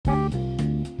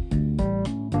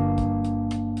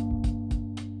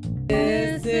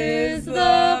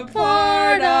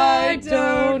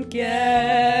get.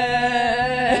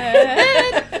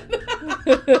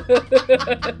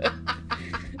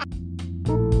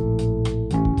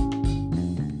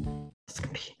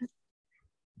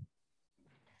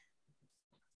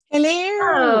 Hello.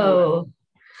 Oh,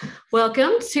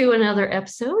 welcome to another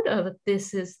episode of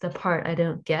This Is the Part I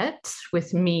Don't Get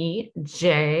with me,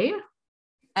 Jay.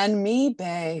 And me,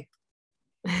 Bay.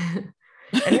 and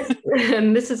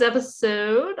this is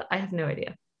episode, I have no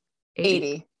idea.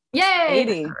 80. Yay!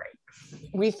 80. All right.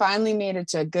 We finally made it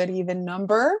to a good even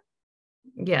number.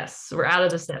 Yes, we're out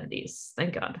of the 70s.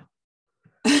 Thank God.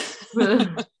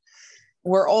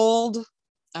 We're old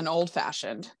and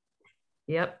old-fashioned.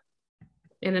 Yep.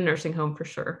 In a nursing home for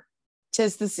sure.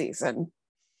 'Tis the season.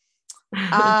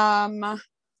 I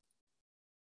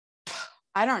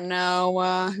don't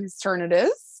know whose turn it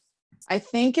is. I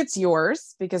think it's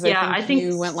yours because I think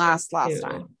you went last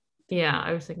time. Yeah,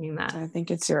 I was thinking that. I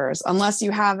think it's yours. Unless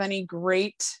you have any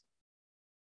great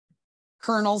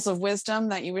kernels of wisdom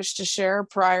that you wish to share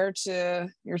prior to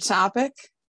your topic,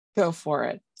 go for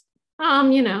it.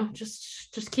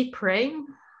 Just keep praying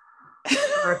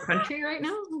for our country right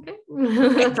now. Okay.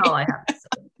 That's all I have to say.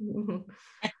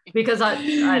 Because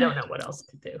I don't know what else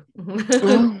to do.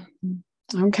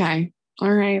 Okay.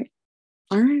 All right.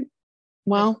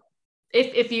 Well,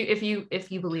 if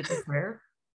you believe in prayer.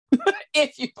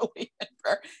 If you believe in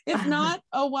prayer. If not,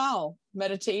 oh well.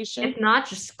 Meditation. If not,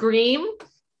 just scream.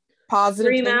 Positive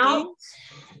scream thinking. Out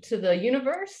to the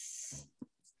universe.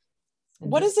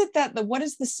 What is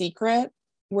the secret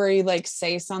where you like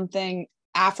say something?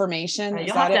 Affirmation.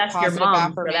 You'll have to ask your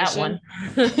mom for that one.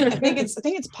 I think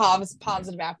it's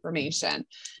positive affirmation.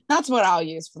 That's what I'll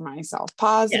use for myself.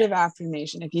 Positive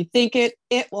affirmation. If you think it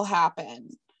will happen.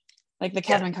 Like the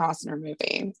Kevin Costner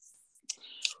movie.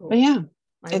 Cool. But yeah,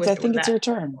 I think it's your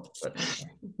turn.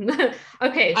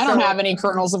 Okay. I don't have any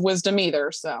kernels of wisdom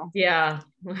either. So yeah.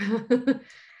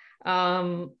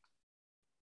 But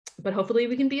hopefully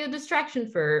we can be a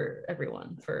distraction for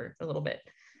everyone for a little bit.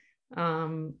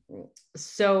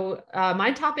 So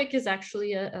my topic is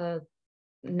actually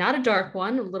not a dark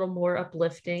one, a little more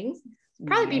uplifting.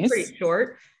 Probably be pretty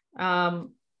short.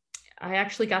 I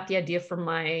actually got the idea from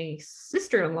my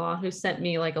sister-in-law who sent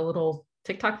me like a little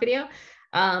TikTok video.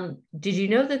 Did you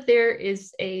know that there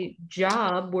is a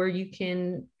job where you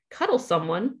can cuddle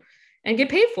someone and get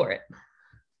paid for it?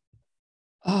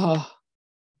 Oh,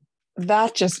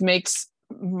 that just makes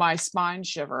my spine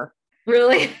shiver.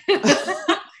 Really?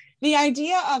 The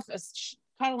idea of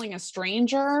cuddling a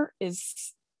stranger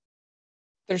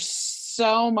there's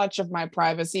so much of my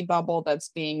privacy bubble that's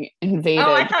being invaded.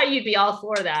 Oh, I thought you'd be all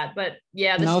for that, but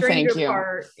yeah, the stranger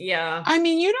part, yeah. I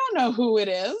mean, you don't know who it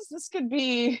is. This could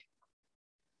be.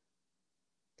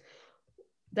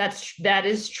 That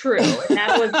is true. And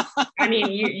that was, I mean,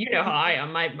 you know how I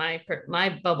am.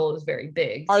 My bubble is very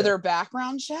big. Are there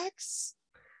background checks?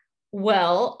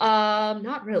 Well,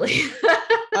 not really.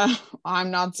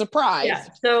 I'm not surprised. Yeah.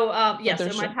 So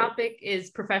my topic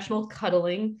is professional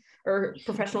cuddling or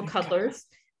professional cuddlers.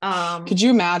 Could you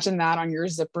imagine that on your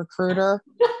ZipRecruiter?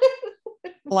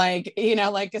 Like,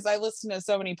 because I listen to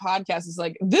so many podcasts, it's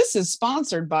like, this is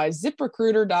sponsored by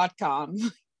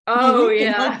ZipRecruiter.com. Oh, we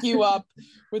can hook you up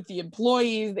with the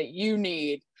employees that you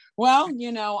need. Well,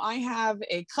 I have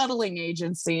a cuddling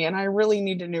agency and I really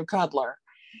need a new cuddler.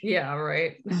 Yeah,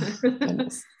 right.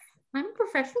 I'm a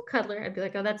professional cuddler. I'd be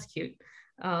like, oh, that's cute.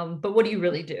 But what do you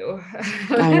really do?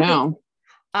 I know.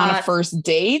 On a first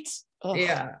date? Ugh.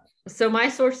 Yeah. So my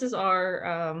sources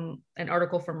are an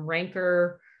article from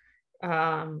Ranker,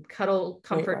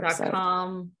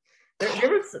 cuddlecomfort.com.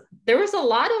 There was a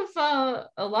lot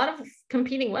of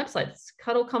competing websites.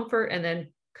 Cuddle Comfort and then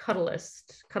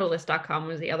Cuddlist.com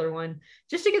was the other one,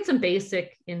 just to get some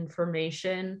basic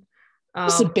information.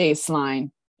 Just a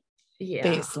baseline. Yeah.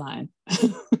 Baseline.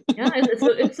 Yeah,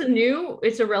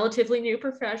 it's a relatively new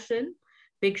profession.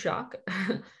 Big shock.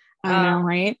 I know,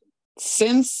 right?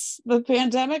 Since the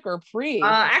pandemic or pre?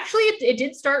 Actually, it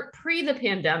did start pre the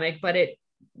pandemic, but it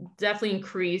definitely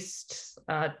increased,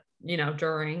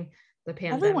 during the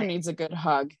pandemic. Everyone needs a good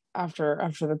hug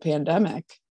after the pandemic.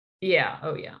 Yeah.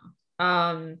 Oh, yeah.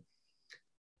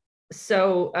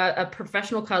 So a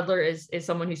professional cuddler is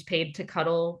someone who's paid to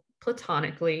cuddle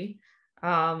platonically.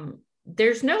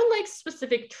 There's no like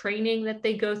specific training that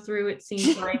they go through. It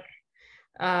seems like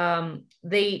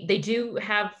they do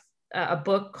have a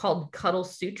book called Cuddle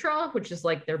Sutra, which is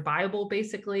like their Bible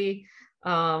basically.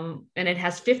 And it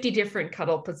has 50 different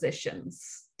cuddle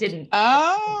positions. There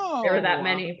were that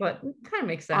many, but it kind of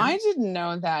makes sense. I didn't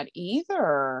know that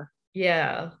either.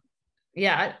 Yeah.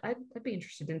 I'd be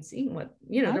interested in seeing what,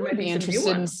 I would be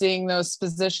interested in seeing those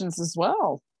positions as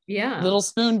well. Yeah. Little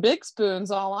spoon, big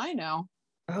spoon's all I know.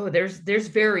 Oh, there's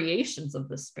variations of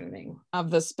the spooning.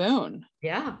 Of the spoon.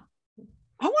 Yeah.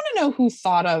 I want to know who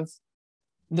thought of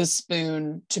the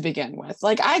spoon to begin with.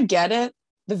 Like, I get it,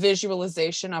 the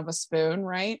visualization of a spoon,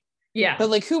 right? Yeah. But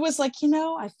like, who was like,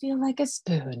 I feel like a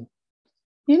spoon,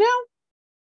 you know?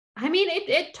 I mean,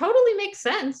 it totally makes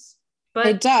sense, but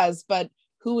it does. But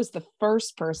who was the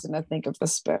first person to think of the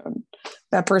spoon?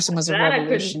 That person was a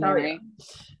revolutionary.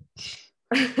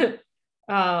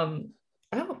 Oh,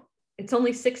 it's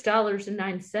only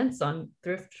 $6.09 on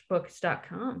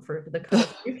thriftbooks.com for the Cuddle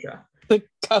Sutra. The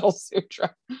Cuddle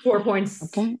Sutra.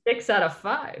 4.6 out of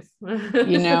 5.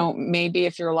 Maybe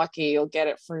if you're lucky, you'll get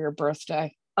it for your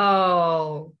birthday.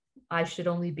 Oh, I should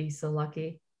only be so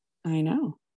lucky. I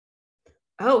know.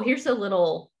 Oh, here's a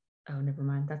little. Oh, never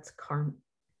mind. That's Karma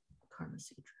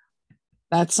Sutra.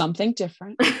 That's something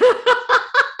different.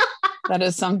 That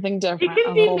is something different.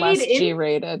 A little less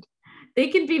G-rated. They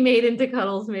can be made into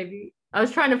cuddles, maybe. I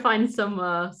was trying to find some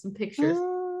pictures.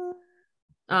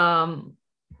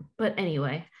 But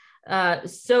anyway,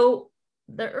 so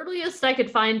the earliest I could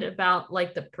find about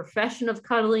like the profession of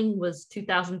cuddling was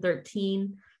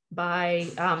 2013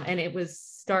 and it was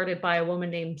started by a woman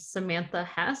named Samantha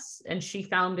Hess, and she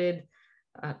founded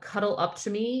Cuddle Up to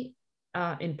Me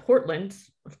in Portland,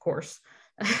 of course.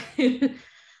 I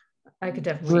could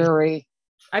definitely. Dreary.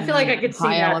 I feel like I could see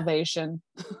high that. Elevation.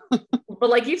 But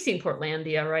like you've seen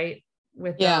Portlandia, right?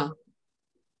 With the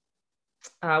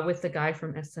guy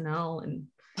from SNL, and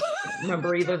I don't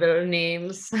remember either of their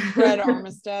names. Fred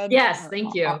Armstead. Yes,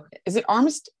 thank you. Is it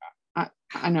Armstead?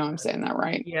 I know I'm saying that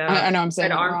right. Yeah, I know I'm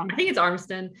saying it wrong. I think it's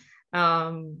Armstead.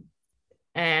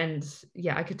 And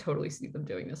yeah, I could totally see them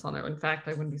doing this on there. In fact,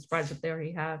 I wouldn't be surprised if they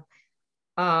already have.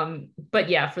 But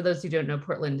yeah, for those who don't know,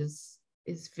 Portland is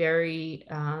very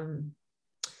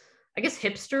I guess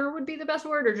hipster would be the best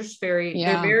word, or just they're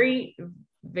very,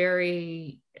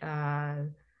 very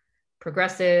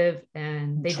progressive,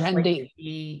 and they trendy.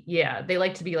 They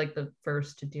like to be like the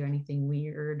first to do anything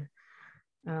weird.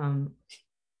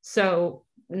 So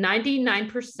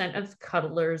 99% of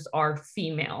cuddlers are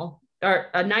female, or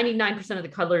 99% of the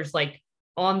cuddlers like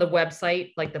on the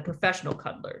website, like the professional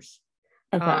cuddlers.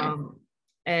 Okay.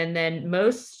 And then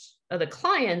most of the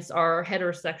clients are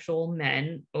heterosexual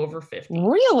men over 50.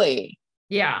 Really?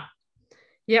 Yeah.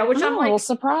 Which I'm like a little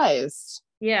surprised.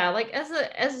 Yeah, like as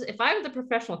if I were the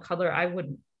professional cuddler, I'd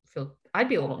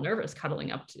be a little nervous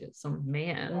cuddling up to some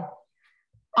man.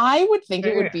 I would think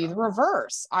it would be the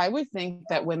reverse. I would think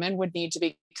that women would need to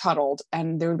be cuddled,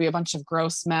 and there would be a bunch of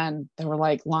gross men that were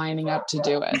like lining up to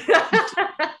do it.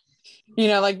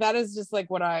 Like that is just like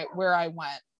where I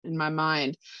went in my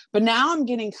mind. But now I'm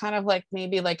getting kind of like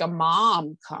maybe like a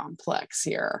mom complex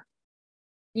here.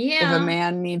 Yeah. If a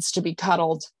man needs to be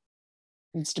cuddled,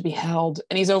 needs to be held,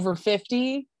 and he's over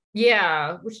 50.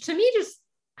 Yeah, which to me just,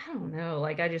 I don't know,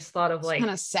 like I just thought of like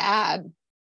kind of sad.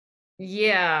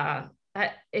 Yeah.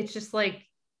 It's just like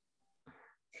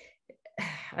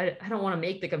I don't want to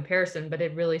make the comparison, but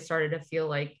it really started to feel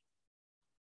like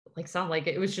sound like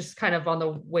it was just kind of on the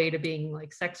way to being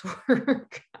like sex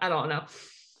work. I don't know.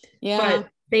 Yeah.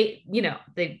 But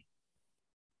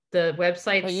the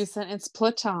website. But you said it's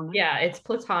platonic. Yeah, it's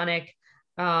platonic.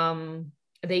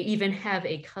 They even have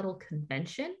a cuddle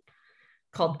convention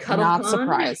called CuddleCon. Not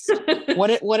surprised.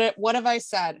 What have I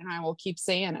said? And I will keep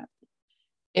saying it.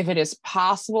 If it is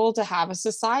possible to have a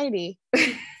society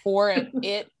for it,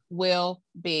 it will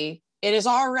be. It has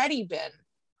already been,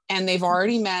 and they've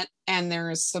already met, and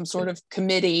there is some sort of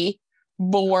committee,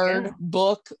 board,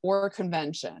 book, or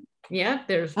convention. Yeah,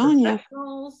 there's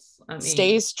professionals. I mean,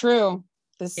 stays true.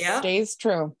 This stays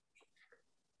true.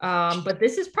 But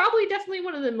this is probably definitely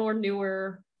one of the more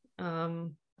newer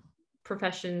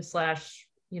professions /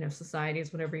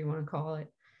 societies, whatever you want to call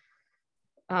it.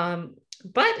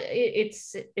 But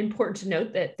it's important to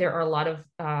note that there are a lot of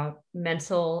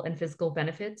mental and physical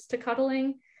benefits to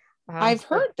cuddling. I've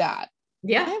heard that.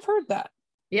 Yeah. I've heard that.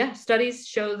 Yeah. Studies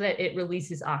show that it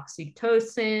releases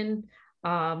oxytocin,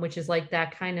 which is like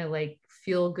that kind of like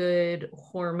feel good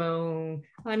hormone.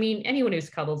 I mean, anyone who's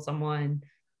cuddled someone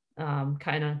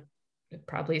kind of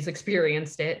probably has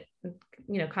experienced it,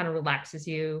 kind of relaxes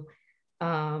you.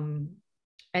 And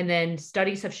then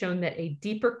studies have shown that there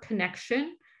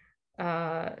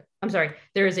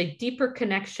is a deeper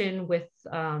connection with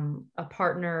a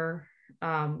partner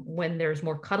when there's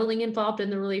more cuddling involved in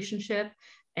the relationship,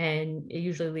 and it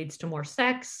usually leads to more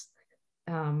sex.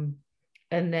 And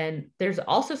then there's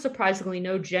also surprisingly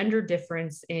no gender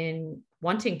difference in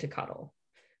wanting to cuddle.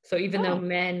 So even though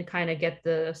men kind of get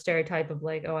the stereotype of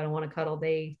like, oh, I don't want to cuddle,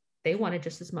 they want it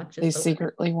just as much as they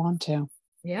secretly want to.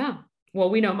 Yeah. Well,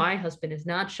 we know my husband is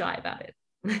not shy about it,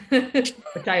 which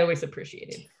I always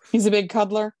appreciated. He's a big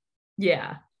cuddler.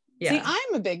 Yeah. Yeah. See,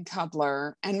 I'm a big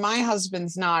cuddler, and my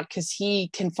husband's not, because he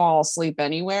can fall asleep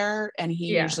anywhere, and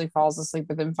he Yeah. usually falls asleep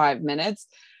within 5 minutes.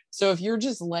 So if you're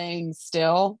just laying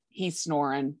still, he's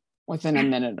snoring within a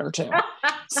minute or two.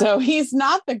 So he's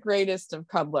not the greatest of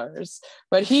cuddlers,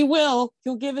 but he'll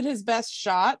give it his best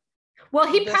shot.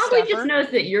 Well, he probably just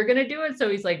knows that you're going to do it. So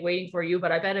he's like waiting for you.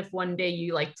 But I bet if one day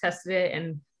you like tested it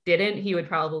and didn't, he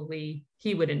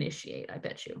would initiate. I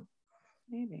bet you.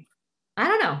 Maybe. I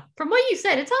don't know. From what you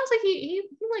said, it sounds like he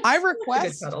like. I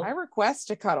request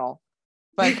to cuddle,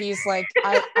 but he's like,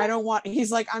 I don't want.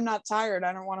 He's like, I'm not tired.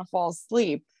 I don't want to fall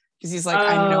asleep, because he's like,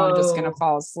 I know I'm just gonna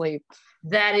fall asleep.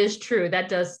 That is true. That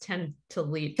does tend to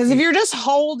lead. Because if you're just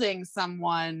holding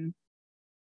someone,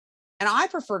 and I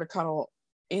prefer to cuddle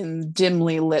in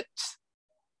dimly lit,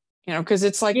 because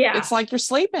it's like it's like you're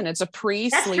sleeping. It's a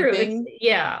pre-sleeping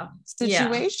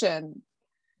situation.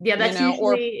 Yeah, that's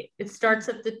usually it starts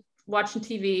at the watching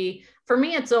TV. For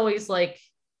me, it's always like,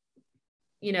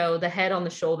 the head on the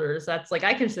shoulders. That's like,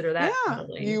 I consider that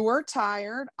cuddling. You were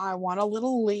tired. I want a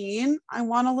little lean. I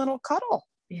want a little cuddle.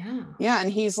 Yeah. Yeah.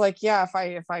 And he's like, yeah,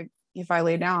 if I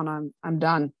lay down, I'm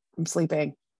done. I'm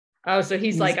sleeping. Oh, so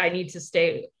he's like, I need to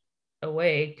stay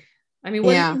awake. I mean,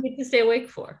 what do you need to stay awake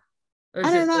for? Or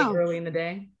is it like early in the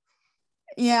day?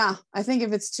 Yeah, I think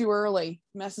if it's too early,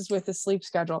 messes with his sleep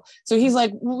schedule. So he's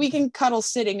like, we can cuddle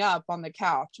sitting up on the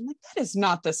couch. I'm like, that is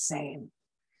not the same.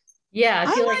 Yeah,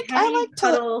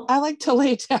 I like to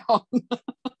lay down.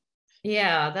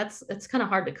 Yeah, it's kind of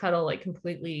hard to cuddle like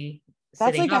completely.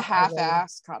 That's like a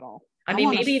half-ass cuddle. I mean,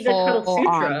 maybe the Cuddle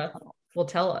Sutra will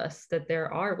tell us that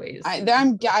there are ways.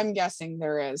 I'm guessing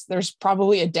there is. There's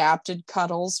probably adapted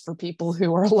cuddles for people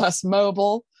who are less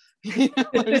mobile.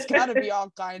 There's got to be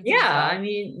all kinds. I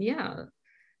mean,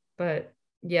 but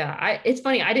it's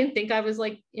funny. I didn't think I was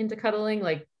like into cuddling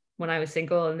like when I was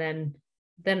single, and then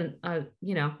I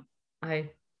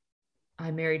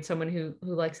married someone who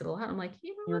likes it a lot. I'm like,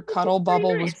 your cuddle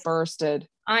bubble was bursted.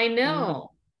 I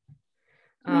know.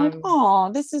 Like,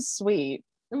 oh, this is sweet.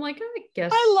 I'm like, I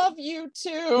guess I love you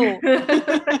too.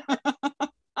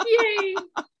 Yay.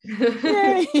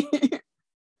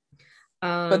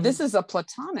 But this is a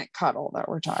platonic cuddle that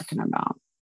we're talking about.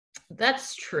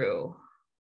 That's true.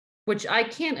 Which I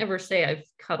can't ever say I've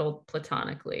cuddled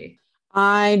platonically.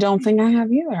 I don't think I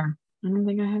have either.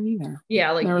 Yeah,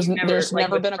 like there's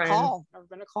never been a call. I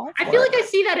feel like I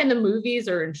see that in the movies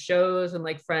or in shows and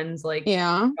like friends like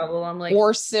cuddle. I'm like,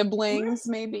 or siblings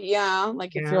maybe. Yeah,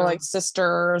 like if you're like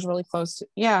sisters really close to.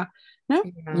 Yeah, no,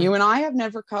 you and I have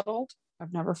never cuddled.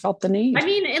 I've never felt the need. I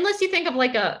mean, unless you think of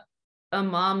like a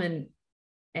mom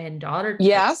and daughter.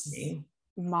 Yes,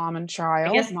 mom and child.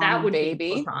 I guess mom that would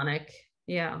baby. be platonic.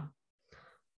 Yeah.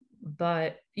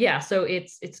 But so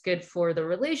it's good for the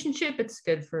relationship. It's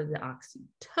good for the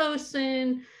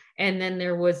oxytocin. And then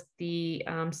there was the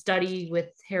study with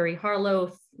Harry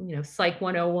Harlow, Psych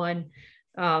 101.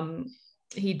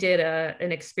 He did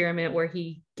an experiment where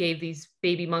he gave these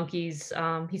baby monkeys,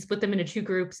 he split them into two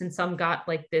groups, and some got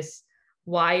like this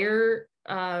wire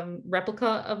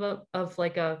replica of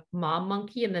like a mom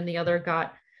monkey, and then the other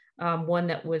got one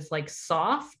that was like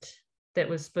soft, that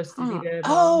was supposed to be the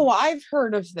I've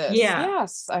heard of this.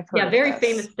 Yes, I've heard of very this.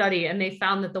 famous study. And they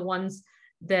found that the ones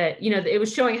that it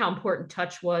was showing how important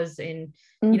touch was in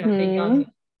the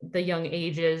young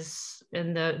ages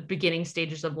and the beginning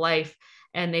stages of life.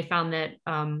 And they found that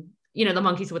the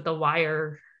monkeys with the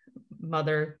wire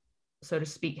mother, so to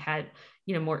speak, had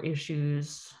more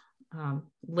issues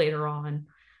later on.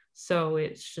 So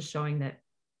it's just showing that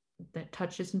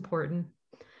touch is important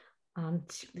to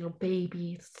little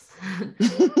babies.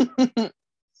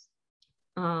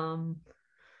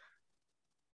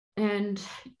 And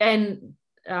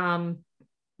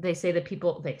they say that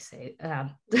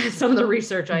some of the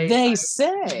research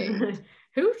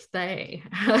who's they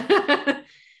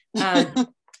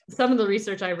some of the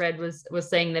research I read was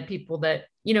saying that people that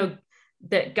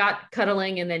that got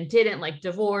cuddling and then didn't, like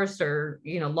divorce or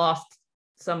lost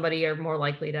somebody, are more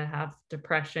likely to have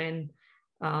depression.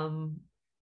 But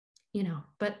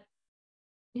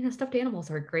stuffed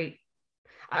animals are great.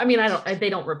 I mean, they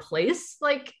don't replace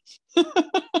like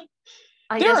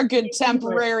they're a good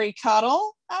temporary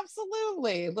cuddle.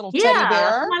 Absolutely. Little teddy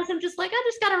bear. Sometimes I'm just like, I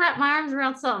just gotta wrap my arms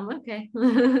around something. Okay.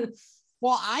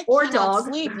 Well, I cannot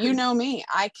sleep. You know me.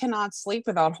 I cannot sleep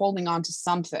without holding on to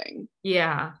something.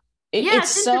 Yeah.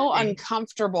 It's so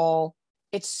uncomfortable.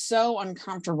 It's so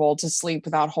uncomfortable to sleep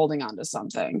without holding on to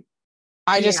something.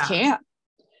 I just can't.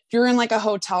 you're in like a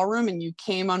hotel room and you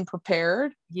came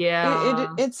unprepared,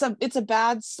 Yeah. it's a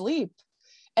bad sleep.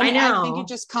 And I know. I think it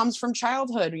just comes from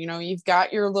childhood. You know, you've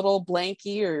got your little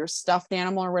blankie or your stuffed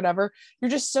animal or whatever. You're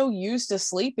just so used to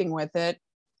sleeping with it.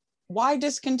 Why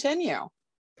discontinue?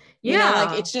 You know,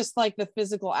 like it's just like the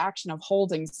physical action of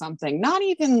holding something, not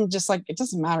even just like, it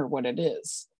doesn't matter what it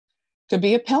is. Could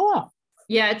be a pillow.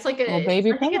 Yeah, it's like a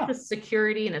baby I think pillow. it's a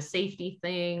security and a safety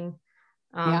thing.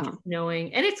 Yeah. Just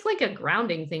knowing, and it's like a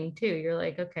grounding thing too. You're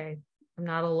like, okay, I'm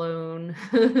not alone.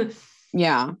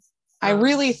 Yeah. I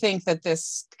really think that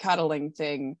this cuddling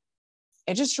thing,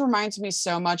 it just reminds me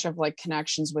so much of like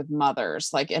connections with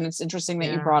mothers. Like, and it's interesting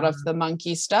that you brought up the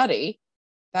monkey study.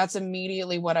 That's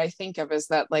immediately what I think of, is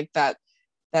that like that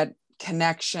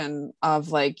connection of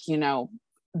like, you know,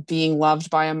 being loved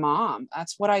by a mom.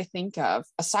 That's what I think of,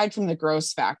 aside from the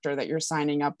gross factor that you're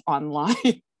signing up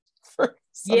online for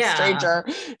some stranger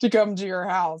to come to your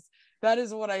house. That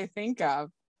is what I think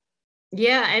of.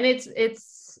 Yeah. And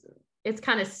it's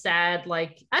kind of sad.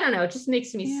 Like, I don't know, it just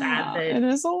makes me sad that it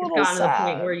is a little gotten sad. to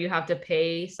the point where you have to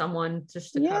pay someone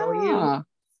just to cuddle you.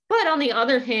 But on the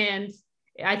other hand,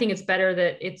 I think it's better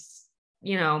that it's,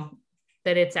 you know,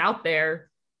 that it's out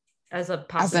there as a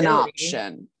possibility, as an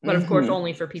option. But of course,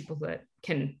 only for people that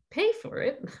can pay for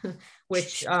it,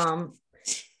 which, so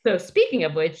speaking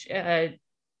of which,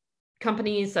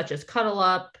 companies such as Cuddle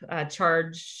Up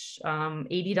charge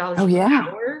 $80 per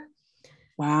hour.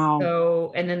 Wow.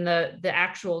 So, and then the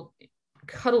actual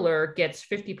cuddler gets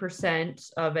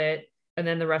 50% of it, and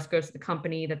then the rest goes to the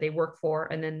company that they work for,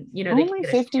 and then, you know, only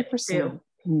 50%.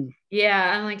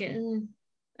 Yeah, I'm like, and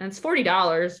it's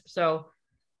 $40. So,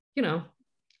 you know,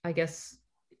 I guess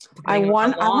I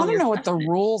want to know what the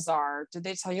rules are. Did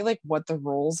they tell you like what the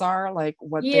rules are? Like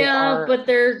what they are? But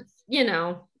they're, you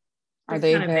know, are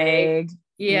they vague?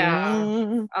 Yeah.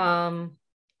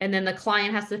 And then the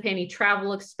client has to pay any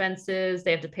travel expenses.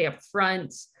 They have to pay up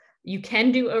front. You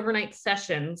can do overnight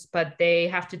sessions, but they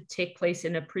have to take place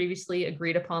in a previously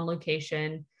agreed upon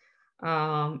location.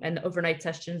 And the overnight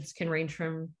sessions can range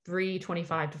from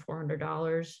 $325 to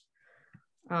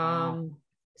 $400.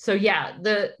 So yeah,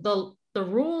 the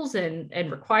rules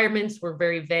and requirements were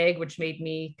very vague, which made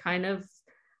me kind of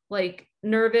like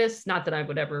nervous. Not that I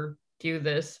would ever do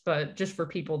this, but just for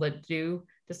people that do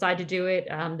decide to do it,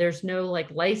 there's no like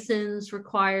license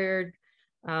required,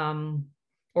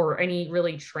 or any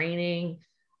really training.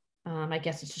 I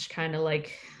guess it's just kind of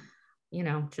like, you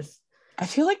know, just, I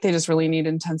feel like they just really need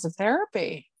intensive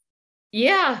therapy.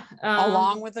 Yeah.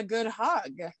 Along with a good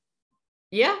hug.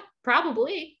 Yeah,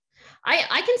 probably.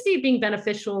 I can see it being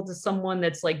beneficial to someone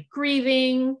that's like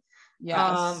grieving.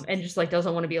 Yes. And just like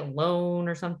doesn't want to be alone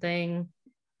or something.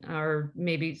 Or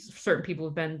maybe certain people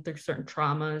have been through certain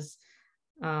traumas.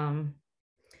 And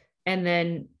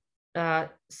then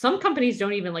some companies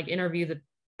don't even like interview the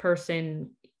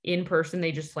person in person.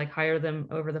 They just like hire them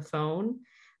over the phone.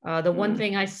 The one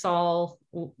thing I saw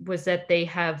was that they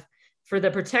have, for the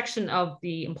protection of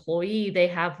the employee, they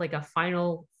have like a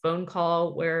final phone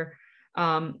call where,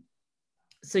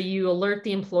 so you alert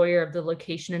the employer of the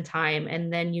location and time,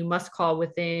 and then you must call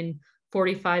within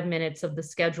 45 minutes of the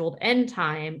scheduled end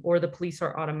time, or the police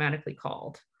are automatically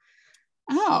called.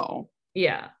 Oh.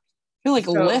 Yeah. I feel like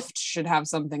Lyft should have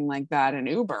something like that, in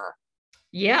Uber.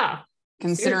 Yeah.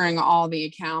 Considering all the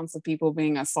accounts of people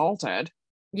being assaulted.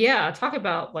 Yeah. Talk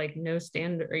about like no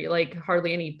standard, like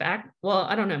hardly any well,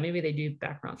 I don't know. Maybe they do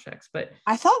background checks, but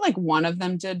I thought like one of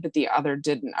them did, but the other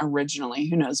didn't originally.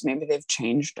 Who knows? Maybe they've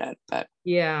changed it, but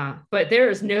yeah, but there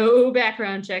is no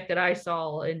background check that I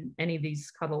saw in any of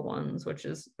these Cuddle ones, which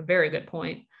is a very good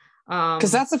point.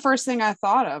 Because that's the first thing I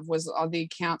thought of was on the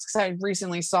accounts, because I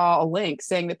recently saw a link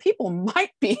saying that people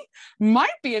might be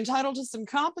entitled to some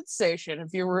compensation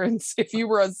if you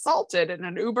were assaulted in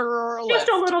an Uber or a Lyft. Just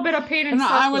a little bit of pain and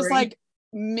suffering. I was like,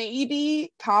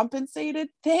 maybe compensated?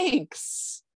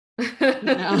 Thanks.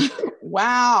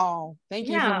 Wow. Thank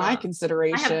you for my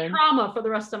consideration. I have trauma for the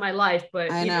rest of my life,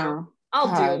 but I know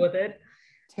I'll deal with it.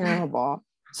 Terrible.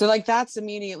 So like that's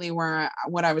immediately what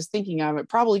I was thinking of it,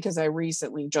 probably because I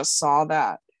recently just saw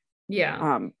that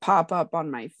pop up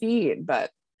on my feed,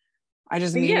 but I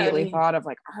just immediately thought of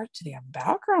like, do they have a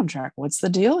background check? What's the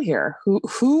deal here?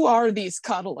 Who are these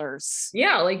cuddlers?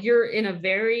 Yeah, like you're in a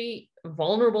very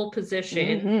vulnerable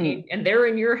position, and they're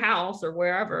in your house or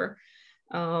wherever.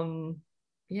 You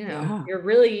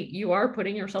are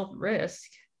putting yourself at risk.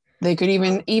 They could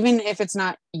even if it's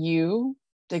not you,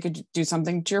 they could do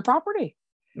something to your property.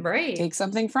 Right. Take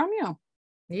something from you.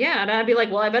 Yeah. And I'd be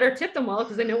like, well, I better tip them well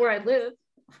because they know where I live.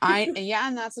 And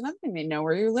that's another thing. They know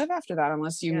where you live after that,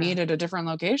 unless you meet at a different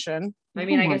location. I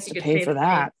mean, I guess you could pay for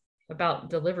that. about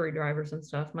delivery drivers and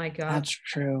stuff. My God. That's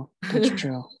true. That's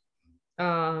true.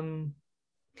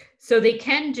 So they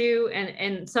can do,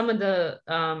 and some of the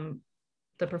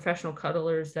professional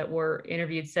cuddlers that were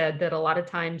interviewed said that a lot of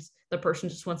times the person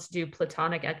just wants to do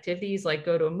platonic activities, like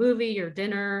go to a movie or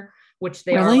dinner, which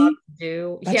they are allowed to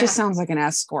do. That just sounds like an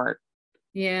escort.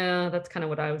 Yeah, that's kind of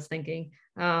what I was thinking.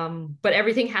 But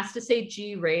everything has to say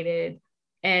G-rated.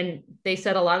 And they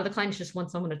said a lot of the clients just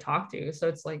want someone to talk to. So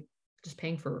it's like just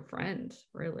paying for a friend,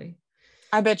 really.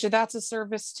 I bet you that's a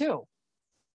service too.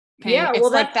 Yeah,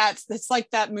 well, it's like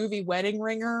that movie Wedding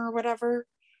Ringer or whatever.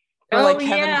 Or like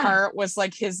Kevin Hart was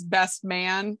like his best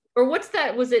man. Or what's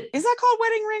that? Is that called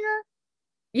Wedding Ringer?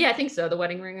 Yeah, I think so. The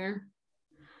Wedding Ringer.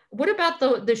 What about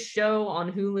the show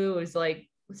on Hulu? Was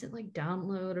it like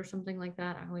Download or something like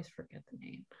that? I always forget the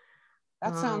name.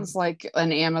 That sounds like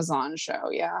an Amazon show.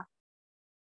 Yeah.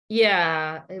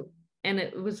 Yeah.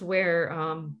 It was where,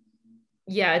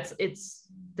 it's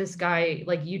this guy,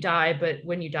 like you die, but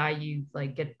when you die, you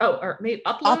like get, or maybe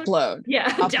upload. Yeah.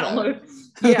 Download.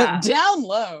 Yeah.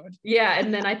 Download. Yeah.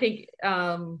 And then I think,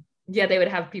 they would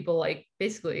have people like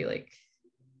basically like,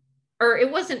 or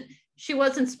she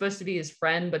wasn't supposed to be his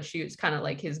friend, but she was kind of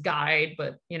like his guide,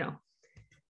 but of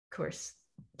course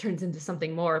turns into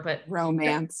something more, but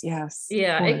romance. Yes.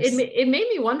 Yeah. It made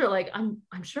me wonder, like, I'm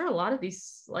sure a lot of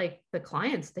these, like the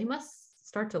clients, they must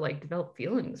start to like develop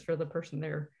feelings for the person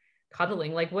they're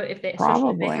cuddling. Like what if they,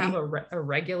 especially if they have a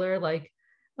regular, like,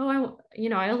 oh,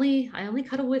 I only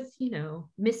cuddle with,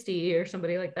 Misty or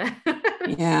somebody like that.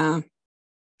 Yeah.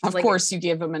 Of course you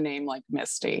give them a name like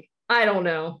Misty. I don't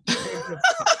know.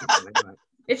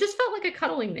 It just felt like a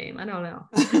cuddling name. I don't know.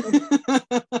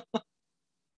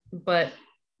 But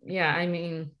yeah, I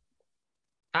mean,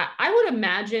 I would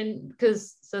imagine,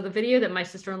 because the video that my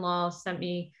sister-in-law sent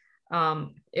me,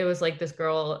 it was like this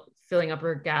girl filling up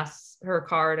her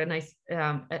car at a nice,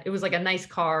 it was like a nice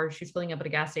car. She's filling up at a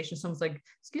gas station. Someone's like,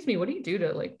 excuse me, what do you do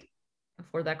to like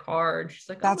afford that car? And she's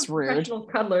like, that's I'm a rude. Professional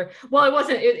cuddler. Well, it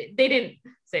wasn't, they didn't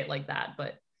say it like that,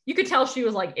 but you could tell she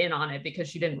was like in on it because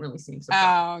she didn't really seem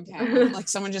surprised. Oh, okay. Like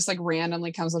someone just like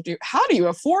randomly comes up to you. How do you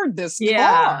afford this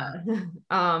car?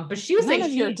 But she was none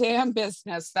of your damn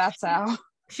business. That's how.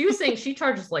 She was saying she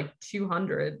charges like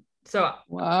 $200. So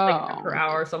like per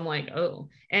hour. So I'm like, oh.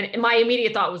 And my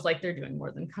immediate thought was like, they're doing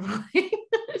more than cuddling.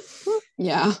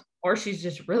 Yeah. Or she's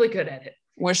just really good at it.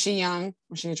 Was she young?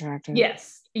 Was she attractive?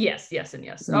 Yes, and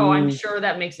yes. Oh, I'm sure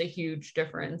that makes a huge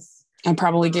difference. And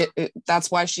probably that's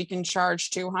why she can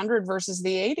charge 200 versus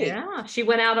the 80. Yeah, she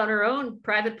went out on her own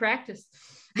private practice.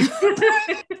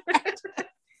 I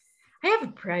have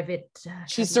a private.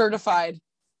 She's certified.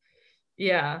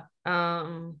 Yeah.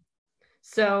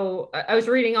 So I was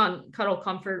reading on Cuddle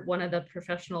Comfort, one of the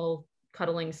professional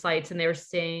cuddling sites, and they were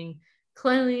saying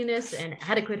cleanliness and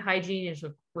adequate hygiene is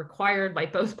required by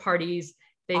both parties.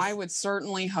 I would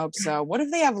certainly hope so. What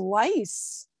if they have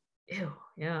lice? Ew,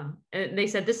 yeah. And they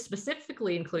said this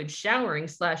specifically includes showering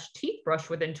 / teeth brush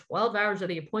within 12 hours of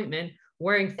the appointment,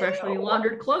 wearing freshly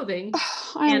laundered clothing.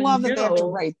 I love that they have to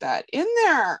write that in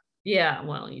there. Yeah,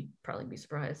 well, you'd probably be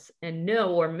surprised. And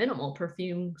no or minimal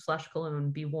perfume /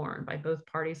 cologne be worn by both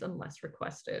parties unless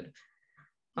requested.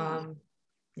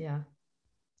 Yeah.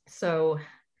 So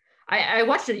I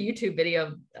watched a YouTube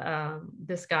video of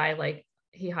this guy, like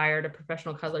he hired a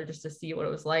professional cuddler just to see what it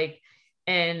was like.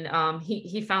 And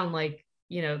he found like,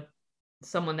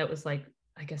 someone that was like,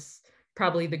 I guess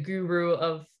probably the guru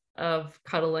of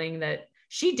cuddling, that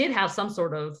she did have some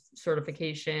sort of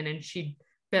certification, and she'd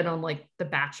been on like The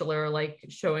Bachelor, like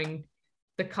showing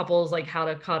the couples like how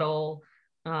to cuddle.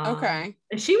 Okay.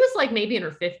 And she was like maybe in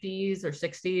her 50s or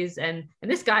 60s, and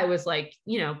this guy was like,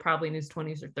 probably in his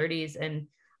 20s or 30s, and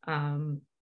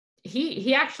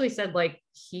he actually said like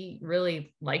he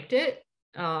really liked it.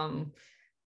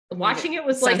 Watching it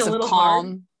was like a little calm.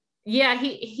 Hard. Yeah,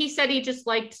 he said he just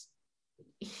liked.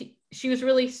 She was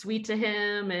really sweet to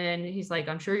him, and he's like,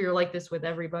 I'm sure you're like this with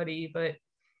everybody, but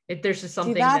there's just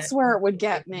something. See, that's where it would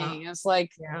get me. It's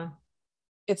like,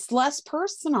 it's less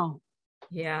personal.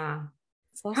 Yeah.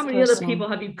 How many other people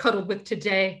have you cuddled with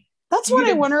today? That's what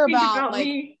I wonder about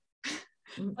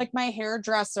like my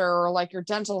hairdresser or like your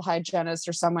dental hygienist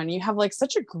or someone. You have like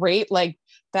such a great like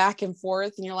back and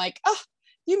forth, and you're like, oh,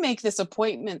 you make this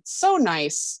appointment so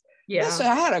nice. Yeah.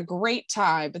 I had a great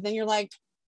time. But then you're like,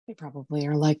 they probably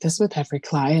are like this with every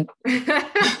client.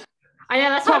 I know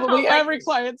that's probably every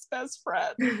client's best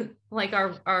friend. Like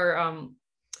our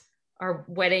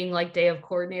wedding like day of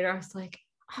coordinator, I was like,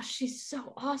 oh, she's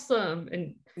so awesome.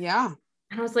 And yeah,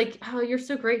 And I was like, oh, you're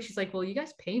so great. She's like, well, you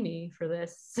guys pay me for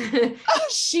this.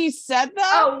 She said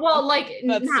that? Oh, well, like,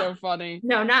 that's so funny.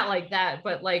 No, not like that,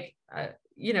 but like,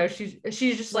 she's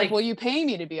just like, well, you pay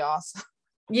me to be awesome.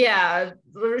 Yeah.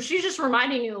 She's just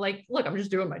reminding you, like, look, I'm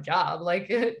just doing my job. Like,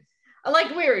 we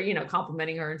were,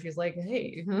 complimenting her, and she's like,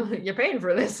 hey, you're paying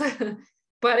for this.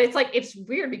 But it's like, it's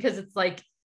weird because it's like,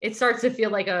 it starts to feel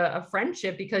like a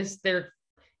friendship because they're,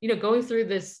 going through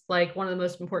this, like one of the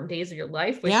most important days of your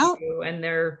life with you. And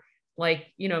they're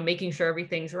like, making sure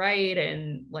everything's right.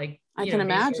 And like, I can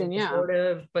imagine. Yeah.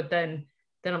 Supportive. But then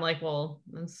I'm like, well,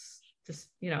 that's just,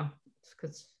 it's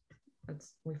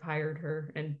because we've hired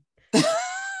her, and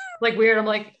like weird. I'm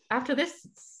like, after this,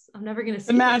 I'm never going to see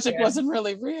the magic wasn't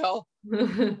really real.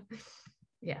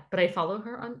 Yeah. But I follow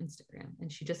her on Instagram,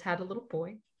 and she just had a little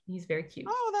boy. He's very cute.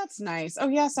 Oh, that's nice. Oh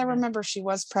yes. I remember she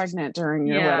was pregnant during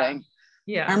your wedding.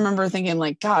 Yeah. I remember thinking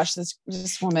like, gosh,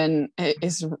 this woman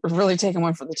is really taking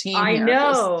one for the team. I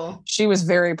know. She was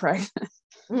very pregnant.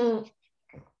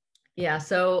 Yeah.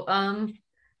 So,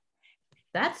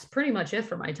 that's pretty much it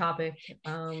for my topic.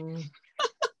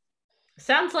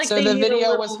 Sounds like so the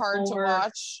video was hard to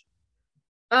watch.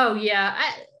 Oh yeah.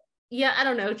 I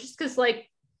don't know. Just cause like,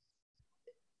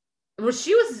 well,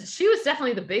 she was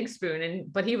definitely the big spoon,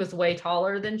 but he was way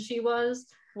taller than she was.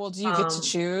 Well, do you get to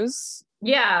choose?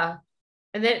 Yeah.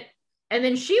 And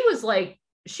then she was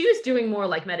doing more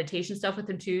like meditation stuff with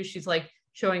him too. She's like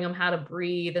showing him how to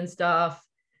breathe and stuff.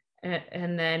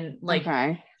 And then like,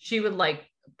 she would like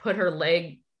put her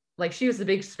leg, like she was the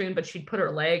big spoon, but she'd put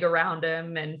her leg around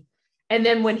him. And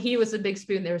then when he was a big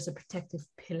spoon, there was a protective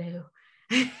pillow.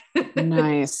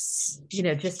 Nice.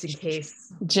 Just in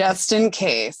case. Just in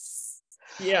case.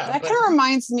 Yeah. That kind of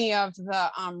reminds me of the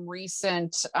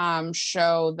recent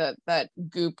show that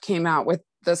Goop came out with,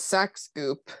 the Sex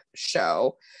Goop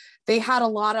show. They had a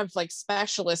lot of like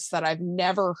specialists that I've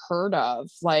never heard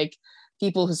of, like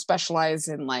people who specialize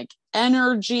in like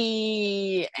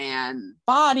energy and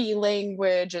body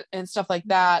language and stuff like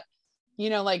that.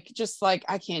 Like just like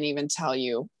I can't even tell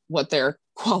you what their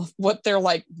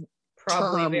like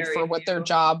term for what their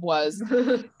job was.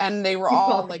 And they were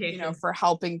all like, for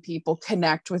helping people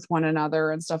connect with one another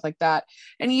and stuff like that.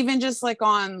 And even just like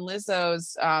on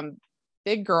Lizzo's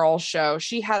Big Girl show,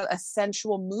 she had a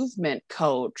sensual movement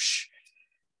coach,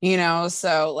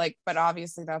 so like, but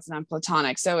obviously that's not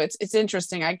platonic. So it's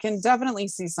interesting. I can definitely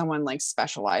see someone like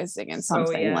specializing in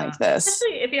something like this.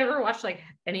 Especially if you ever watch like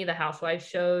any of the housewives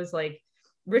shows, like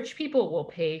rich people will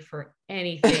pay for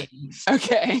anything.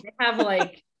 Okay. They have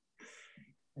like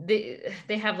they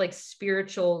have like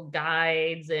spiritual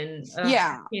guides and I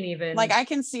can't even, like I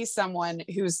can see someone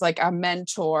who's like a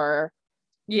mentor.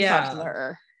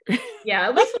 Cuddler. Yeah,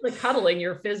 at least with the cuddling,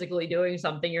 you're physically doing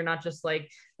something. You're not just like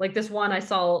this one I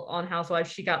saw on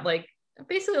Housewives. She got like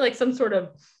basically like some sort of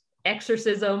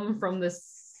exorcism from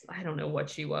this. I don't know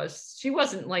what she was. She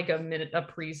wasn't like a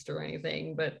priest or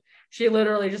anything, but she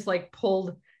literally just like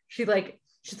pulled. She's like,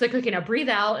 okay, now breathe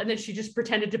out, and then she just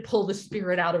pretended to pull the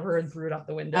spirit out of her and threw it out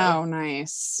the window. Oh,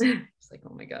 nice. It's like,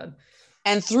 oh my god.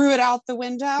 And threw it out the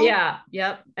window. Yeah.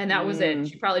 Yep. And that was it.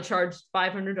 She probably charged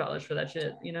 $500 for that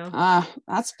shit,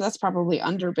 that's probably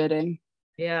underbidding.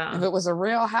 Yeah. If it was a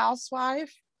Real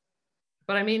Housewife.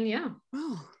 But I mean, yeah.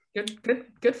 Oh.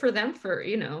 Good for them for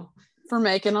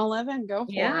making a living. Go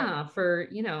for it. Yeah, for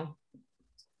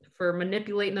for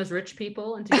manipulating those rich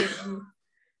people into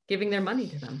giving their money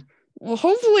to them. Well,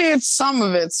 hopefully some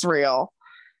of it's real.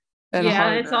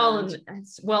 It's all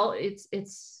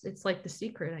it's like The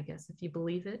Secret, I guess, if you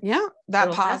believe it. Yeah,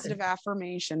 that positive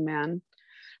affirmation, man.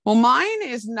 Well, mine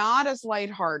is not as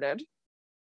lighthearted,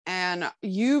 and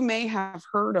you may have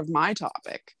heard of my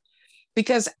topic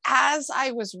because as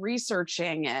I was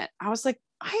researching it, I was like,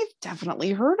 I've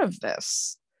definitely heard of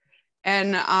this.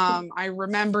 And I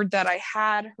remembered that I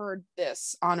had heard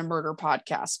this on a murder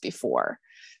podcast before.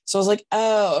 So I was like,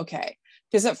 oh, okay.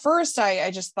 Because at first I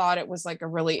just thought it was like a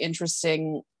really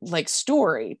interesting like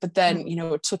story, but then,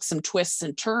 it took some twists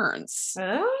and turns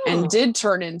and did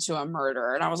turn into a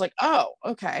murder. And I was like, oh,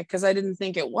 okay. Because I didn't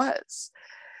think it was.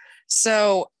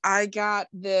 So I got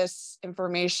this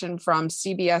information from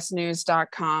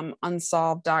CBSnews.com,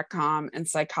 unsolved.com, and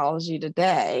Psychology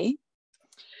Today.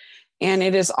 And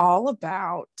it is all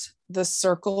about the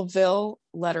Circleville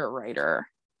letter writer.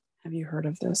 Have you heard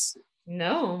of this?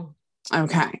 No.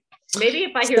 Okay. Maybe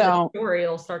if I hear the story,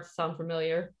 it'll start to sound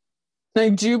familiar. I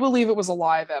do believe it was a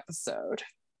live episode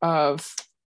of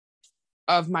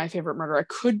My Favorite Murder. I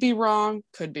could be wrong.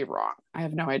 I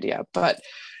have no idea. But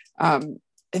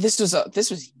this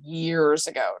was years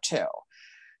ago too.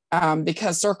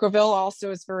 Because Circleville also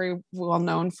is very well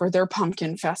known for their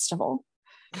pumpkin festival.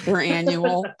 their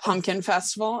annual pumpkin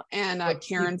festival. And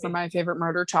Karen from My Favorite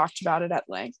Murder talked about it at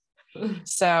length.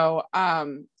 So,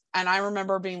 and I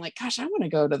remember being like, gosh, I want to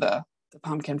go to the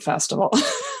pumpkin festival.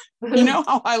 You know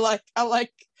how I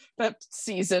like that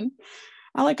season.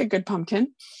 I like a good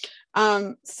pumpkin.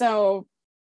 So,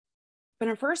 but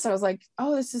at first I was like,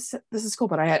 oh, this is cool.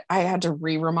 But I had to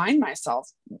remind myself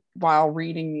while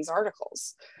reading these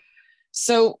articles.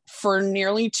 So for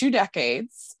nearly 2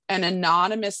 decades, an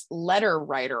anonymous letter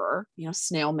writer,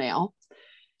 snail mail,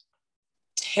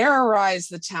 terrorized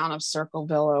the town of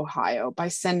Circleville, Ohio, by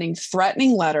sending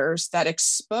threatening letters that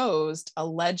exposed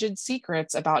alleged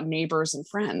secrets about neighbors and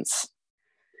friends.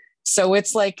 So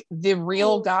it's like the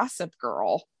real Gossip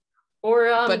Girl, or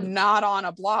but not on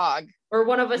a blog, or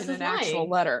one of us in is an actual lying.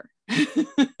 letter.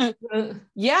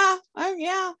 Yeah,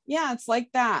 it's like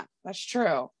that. That's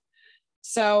true.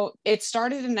 So it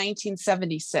started in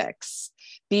 1976.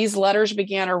 These letters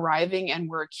began arriving and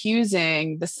were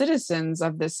accusing the citizens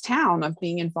of this town of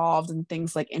being involved in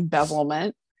things like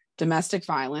embezzlement, domestic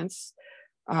violence,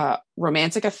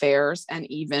 romantic affairs, and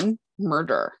even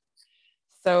murder.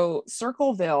 So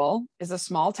Circleville is a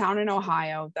small town in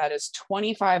Ohio that is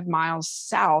 25 miles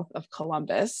south of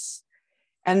Columbus.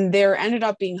 And there ended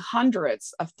up being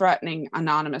hundreds of threatening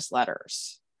anonymous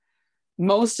letters.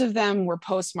 Most of them were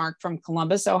postmarked from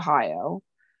Columbus, Ohio,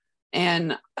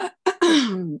 and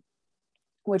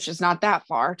which is not that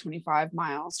far, 30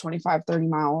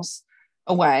 miles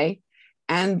away.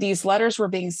 And these letters were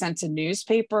being sent to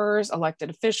newspapers, elected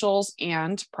officials,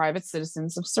 and private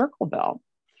citizens of Circleville.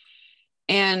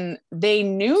 And they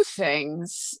knew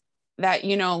things that,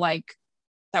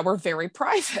 that were very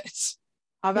private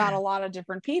about a lot of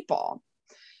different people.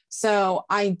 So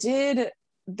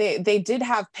they did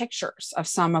have pictures of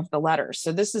some of the letters.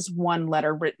 So this is one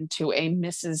letter written to a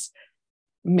Mrs.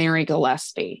 Mary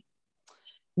Gillespie.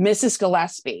 Mrs.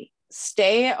 Gillespie,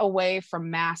 stay away from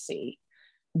Massey.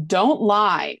 Don't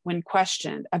lie when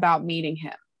questioned about meeting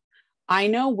him. I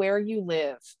know where you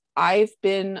live. I've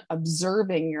been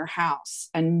observing your house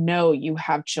and know you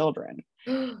have children.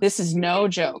 This is no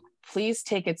joke. Please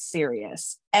take it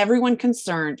serious. Everyone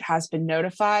concerned has been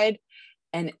notified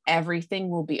and everything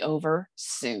will be over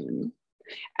soon.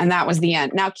 And that was the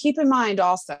end. Now, keep in mind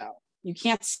also, you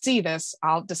can't see this.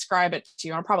 I'll describe it to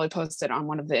you. I'll probably post it on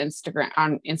one of the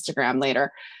Instagram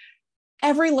later.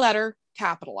 Every letter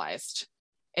capitalized.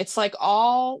 It's like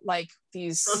all like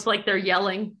these. So it's like they're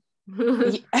yelling.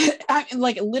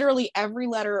 Like literally every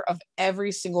letter of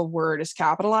every single word is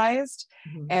capitalized.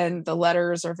 Mm-hmm. And the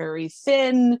letters are very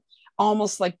thin,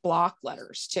 almost like block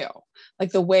letters too.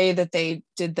 Like the way that they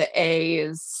did the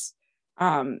A's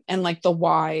and like the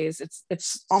Y's,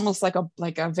 it's almost like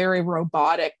a very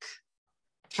robotic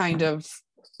kind of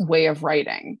way of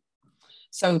writing.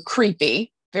 So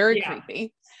creepy, very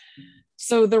creepy.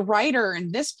 So the writer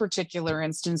in this particular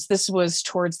instance, this was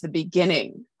towards the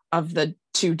beginning of the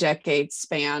 2-decade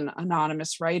span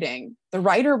anonymous writing. The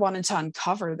writer wanted to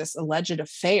uncover this alleged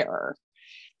affair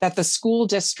that the school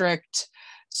district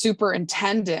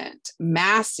superintendent,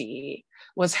 Massey,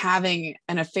 was having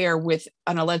an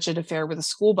alleged affair with a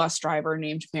school bus driver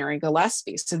named Mary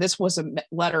Gillespie. So this was a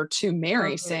letter to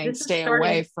Mary saying, stay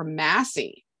away from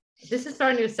Massey. This is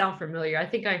starting to sound familiar. I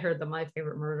think I heard the My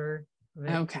Favorite Murder.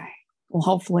 Okay. Well,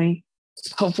 hopefully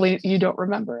you don't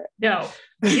remember it. No,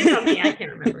 you know me, I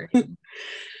can't remember it.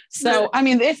 So, I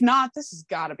mean, if not, this has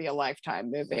got to be a Lifetime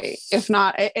movie. If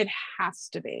not, it has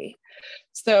to be.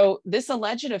 So this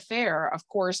alleged affair, of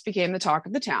course, became the talk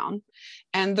of the town.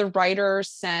 And the writer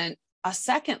sent a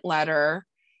second letter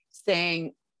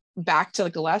saying back to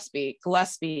Gillespie,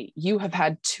 you have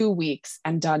had 2 weeks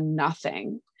and done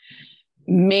nothing.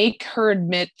 Make her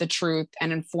admit the truth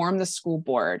and inform the school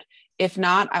board. If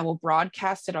not, I will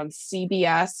broadcast it on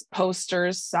CBS,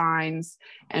 posters, signs,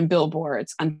 and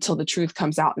billboards until the truth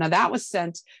comes out. Now, that was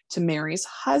sent to Mary's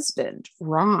husband,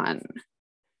 Ron.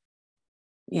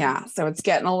 Yeah, so it's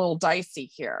getting a little dicey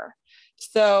here.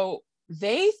 So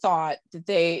they thought that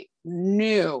they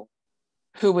knew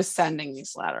who was sending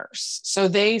these letters. So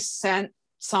they sent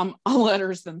some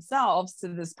letters themselves to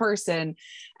this person,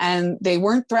 and they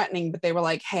weren't threatening, but they were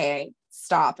like, hey,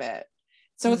 stop it.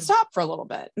 So it stopped for a little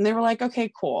bit. And they were like,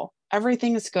 okay, cool.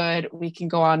 Everything is good. We can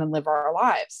go on and live our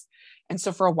lives. And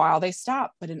so for a while they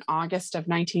stopped. But in August of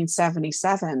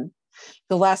 1977,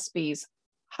 Gillespie's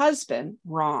husband,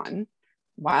 Ron,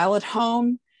 while at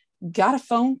home, got a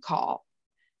phone call,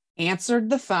 answered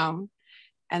the phone,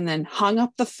 and then hung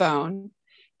up the phone.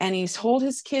 And he told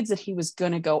his kids that he was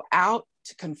going to go out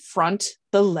to confront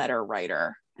the letter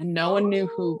writer. And no one knew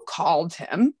who called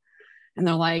him. And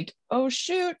they're like, oh,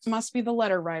 shoot, must be the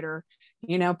letter writer.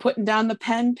 putting down the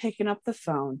pen, picking up the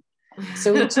phone.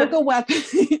 So he took a weapon.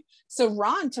 So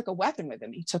Ron took a weapon with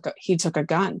him. He took a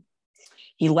gun.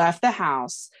 He left the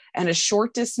house, and a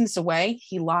short distance away,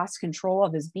 he lost control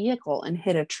of his vehicle and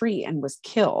hit a tree and was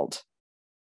killed.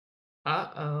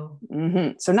 Uh-oh.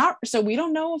 So we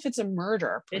don't know if it's a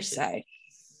murder per se,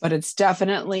 but it's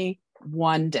definitely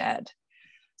one dead.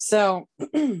 So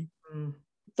the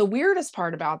weirdest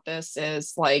part about this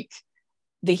is like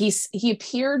he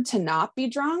appeared to not be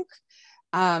drunk.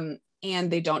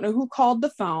 And they don't know who called the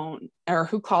phone or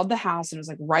who called the house. And it was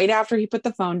like right after he put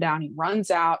the phone down, he runs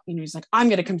out, he's like, I'm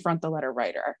going to confront the letter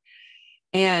writer.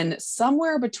 And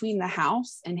somewhere between the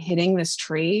house and hitting this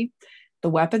tree, the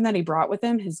weapon that he brought with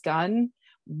him, his gun,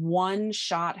 one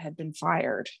shot had been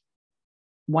fired.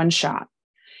 One shot.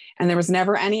 And there was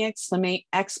never any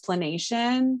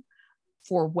explanation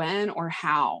for when or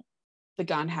how the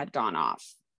gun had gone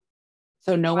off.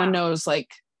 So no one knows, like,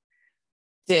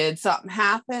 did something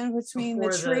happen between the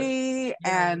tree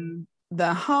and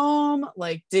the home?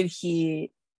 Like, did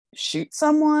he shoot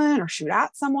someone or shoot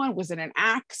at someone? Was it an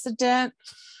accident?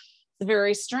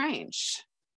 Very strange.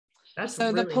 That's so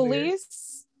really the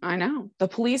police, weird. I know, the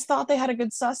police thought they had a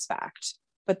good suspect,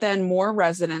 but then more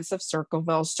residents of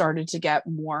Circleville started to get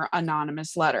more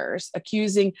anonymous letters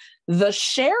accusing the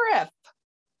sheriff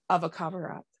of a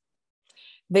cover-up.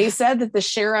 They said that the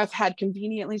sheriff had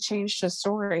conveniently changed his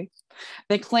story.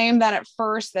 They claimed that at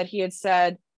first that he had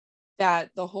said that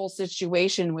the whole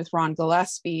situation with Ron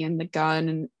Gillespie and the gun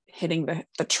and hitting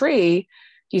the tree,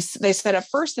 they said at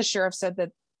first the sheriff said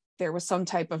that there was some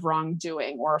type of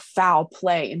wrongdoing or foul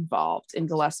play involved in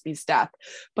Gillespie's death,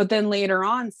 but then later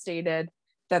on stated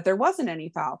that there wasn't any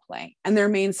foul play and their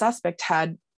main suspect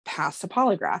had passed a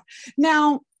polygraph.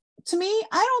 Now, to me,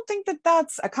 I don't think that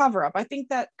that's a cover-up. I think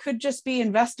that could just be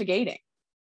investigating.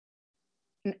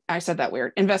 I said that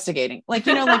weird. Investigating. Like,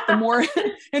 like the more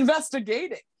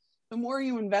investigating, the more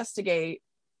you investigate,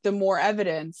 the more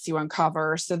evidence you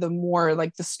uncover. So the more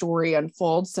like the story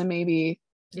unfolds. So maybe,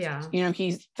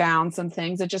 he found some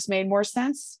things that just made more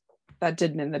sense that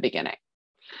didn't in the beginning.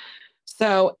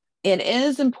 So it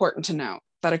is important to note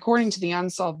that according to the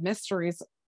Unsolved Mysteries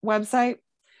website,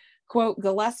 quote,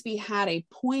 Gillespie had a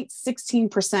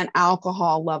 0.16%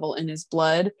 alcohol level in his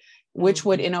blood, which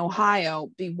would in Ohio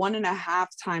be 1.5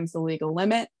 times the legal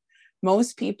limit.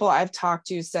 Most people I've talked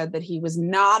to said that he was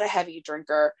not a heavy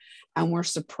drinker and were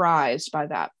surprised by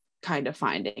that kind of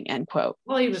finding, end quote.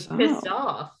 Well, he was pissed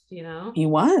off, He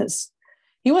was,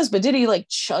 but did he like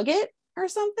chug it or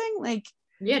something? Like,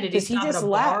 did he stop at a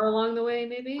bar along the way,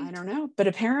 maybe? I don't know, but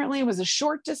apparently it was a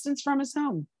short distance from his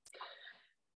home.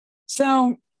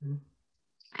 So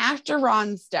after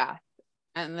Ron's death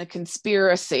and the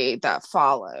conspiracy that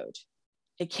followed,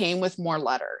 it came with more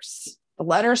letters. The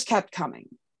letters kept coming.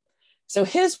 So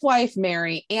his wife,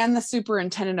 Mary, and the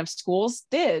superintendent of schools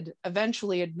did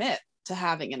eventually admit to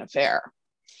having an affair.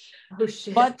 Oh,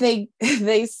 shit. But they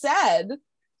said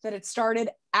that it started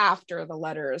after the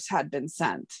letters had been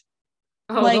sent.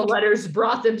 Oh, the letters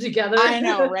brought them together. I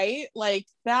know, right? Like,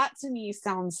 that to me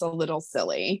sounds a little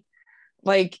silly.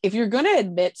 Like, if you're going to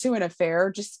admit to an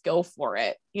affair, just go for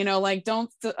it.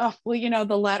 Don't,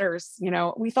 the letters,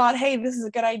 we thought, hey, this is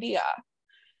a good idea.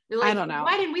 Like, I don't know.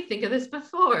 Why didn't we think of this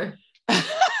before?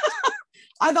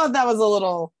 I thought that was a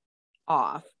little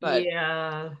off, but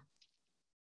yeah.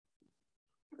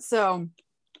 So,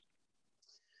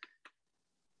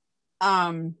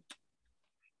 oh,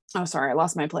 sorry, I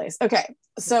lost my place. Okay.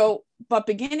 So, but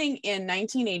beginning in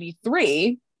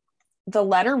 1983, the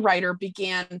letter writer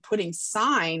began putting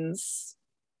signs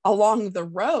along the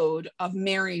road of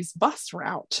Mary's bus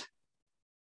route.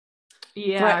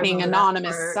 Yeah, threatening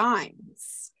anonymous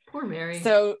signs. Poor Mary.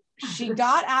 So she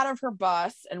got out of her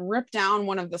bus and ripped down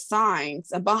one of the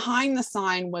signs, and behind the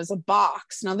sign was a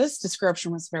box. Now, this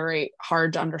description was very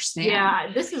hard to understand.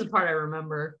 Yeah, this is the part I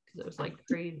remember because it was like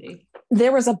crazy.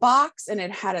 There was a box and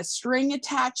it had a string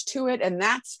attached to it, and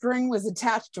that string was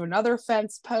attached to another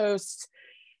fence post.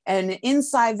 And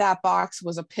inside that box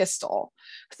was a pistol.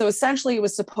 So essentially it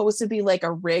was supposed to be like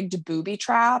a rigged booby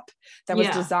trap that was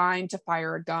designed to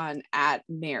fire a gun at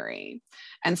Mary.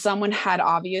 And someone had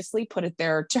obviously put it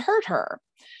there to hurt her.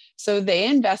 So they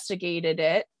investigated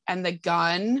it, and the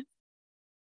gun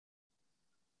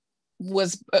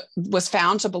was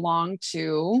found to belong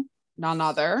to none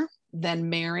other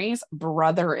than Mary's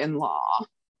brother-in-law,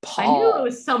 Paul. I knew it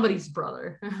was somebody's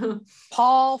brother.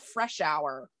 Paul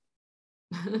Freshour.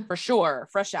 For sure,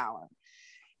 Freshour.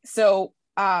 So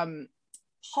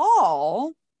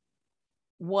Paul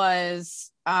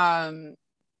was let's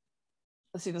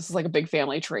see, this is like a big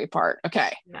family tree part.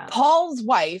 Okay. Yeah. Paul's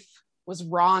wife was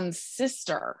Ron's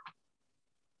sister.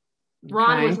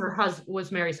 Ron was her husband, was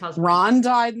Mary's husband. Ron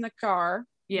died in the car.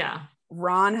 Yeah.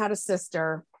 Ron had a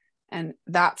sister, and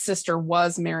that sister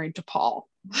was married to Paul.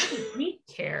 Why did he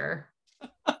care?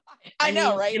 I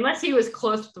know, right? Unless he was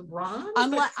close to Ron.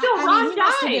 Unless Ron he died.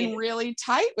 must have been really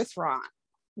tight with Ron.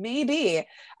 Maybe.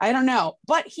 I don't know.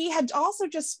 But he had also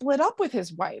just split up with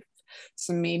his wife.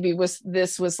 So maybe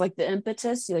this was like the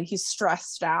impetus. Like he's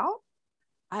stressed out.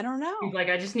 I don't know. He's like,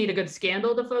 I just need a good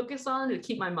scandal to focus on to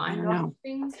keep my mind off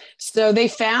things. So they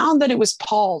found that it was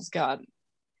Paul's gun.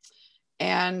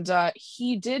 And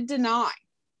he did deny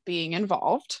being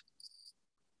involved.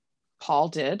 Paul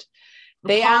did.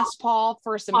 They asked Paul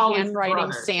for some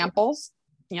handwriting samples.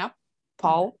 Yep.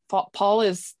 Paul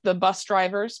is the bus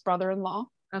driver's brother-in-law.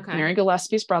 Okay. Mary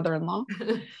Gillespie's brother-in-law.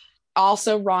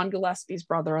 Also Ron Gillespie's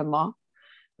brother-in-law.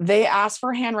 They asked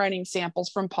for handwriting samples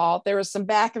from Paul. There was some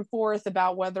back and forth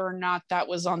about whether or not that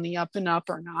was on the up and up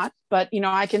or not. But,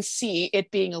 I can see it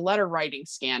being a letter writing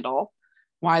scandal,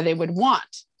 why they would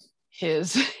want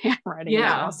his handwriting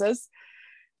analysis.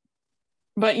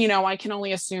 But, I can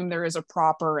only assume there is a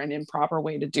proper and improper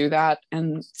way to do that.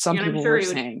 And some people were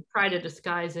saying, try to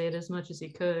disguise it as much as he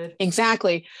could.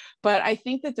 Exactly. But I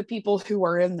think that the people who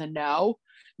are in the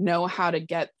know how to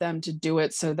get them to do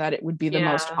it so that it would be the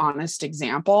most honest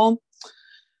example.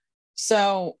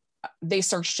 So they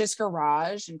searched his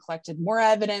garage and collected more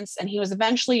evidence, and he was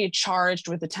eventually charged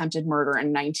with attempted murder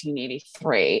in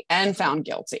 1983 and found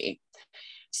guilty.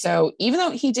 So even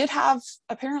though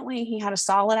apparently he had a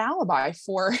solid alibi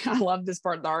for, I love this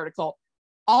part of the article,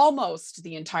 almost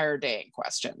the entire day in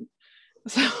question.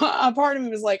 So a part of me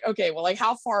was like, okay, well, like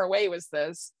how far away was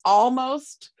this?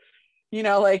 Almost,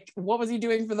 what was he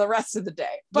doing for the rest of the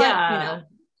day? But,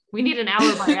 we need an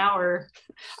hour by hour.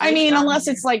 I mean, unless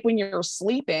it's like when you're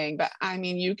sleeping, but I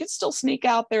mean, you could still sneak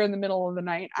out there in the middle of the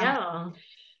night. Yeah.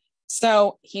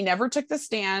 So he never took the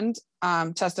stand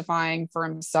testifying for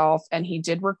himself, and he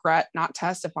did regret not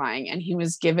testifying, and he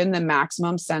was given the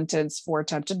maximum sentence for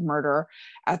attempted murder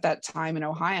at that time in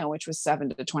Ohio, which was 7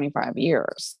 to 25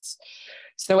 years.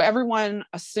 So everyone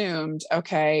assumed,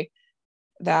 okay,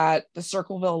 that the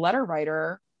Circleville letter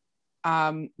writer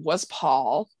was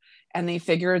Paul, and they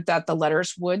figured that the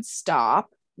letters would stop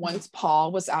once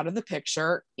Paul was out of the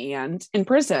picture and in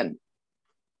prison.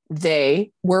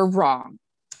 They were wrong.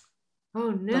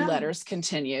 Oh no. The letters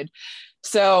continued.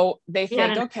 So they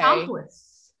think, okay,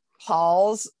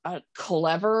 Paul's a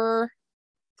clever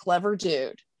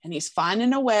dude, and he's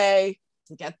finding a way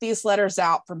to get these letters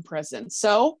out from prison.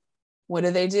 So what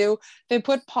do? They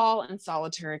put Paul in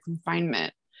solitary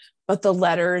confinement, but the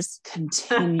letters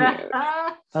continued.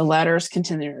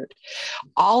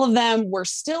 All of them were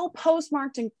still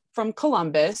postmarked from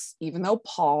Columbus, even though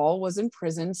Paul was in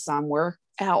prison somewhere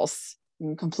else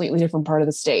in a completely different part of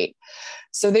the state.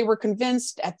 So they were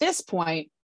convinced at this point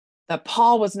that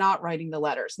Paul was not writing the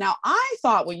letters. Now, I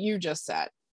thought what you just said.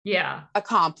 Yeah.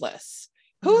 Accomplice.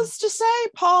 Who's to say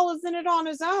Paul is in it on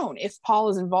his own if Paul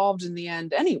is involved in the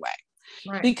end anyway?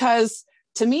 Right. Because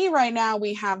to me right now,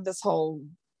 we have this whole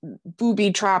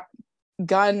booby trap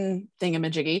gun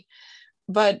thingamajiggy.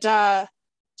 But to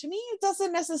me, it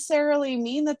doesn't necessarily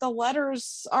mean that the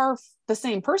letters are the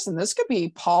same person. This could be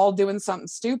Paul doing something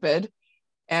stupid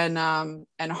and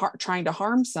trying to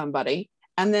harm somebody.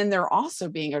 And then they're also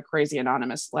being a crazy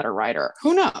anonymous letter writer.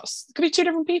 Who knows? It could be two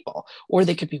different people, or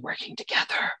they could be working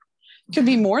together. It could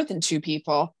be more than two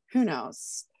people. Who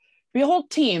knows? It could be a whole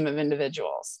team of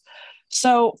individuals.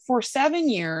 So for 7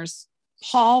 years,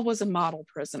 Paul was a model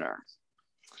prisoner.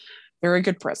 Very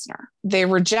good prisoner. They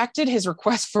rejected his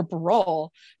request for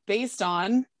parole based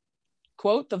on,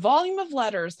 quote, the volume of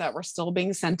letters that were still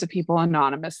being sent to people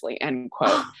anonymously, end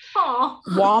quote.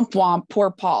 Womp womp, poor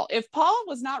Paul. If Paul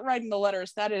was not writing the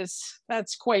letters,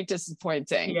 that's quite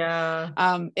disappointing. Yeah.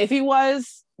 If he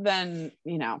was, then,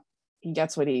 he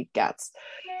gets what he gets.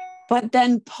 But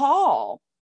then Paul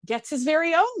gets his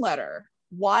very own letter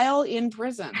while in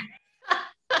prison.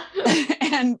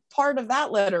 And part of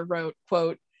that letter wrote,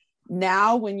 quote,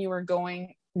 now when are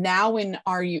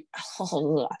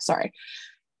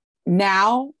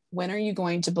you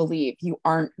going to believe you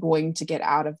aren't going to get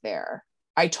out of there?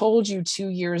 I told you 2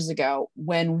 years ago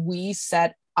when we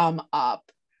set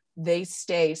up, they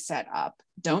stay set up.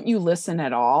 Don't you listen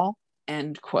at all?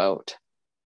 End quote.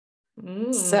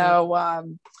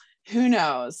 So who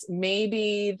knows?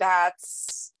 Maybe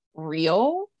that's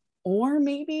real, or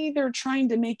maybe they're trying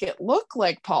to make it look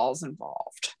like Paul's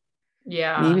involved.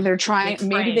 Yeah. Maybe they're trying,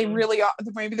 maybe they really are,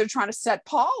 maybe they're trying to set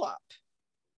Paul up.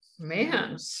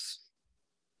 Man.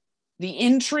 The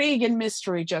intrigue and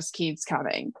mystery just keeps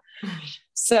coming.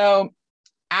 So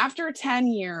After 10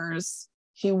 years,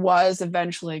 he was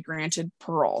eventually granted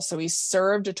parole. So he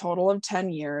served a total of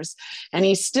 10 years, and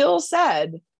he still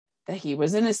said that he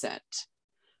was innocent.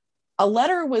 A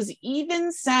letter was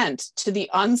even sent to the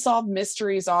Unsolved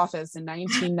Mysteries office in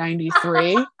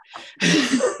 1993.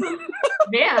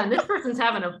 Man, this person's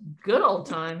having a good old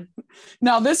time.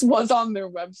 Now, this was on their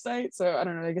website, so I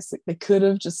don't know. I guess they could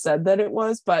have just said that it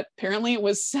was, but apparently it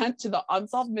was sent to the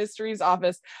Unsolved Mysteries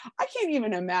office. I can't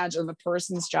even imagine the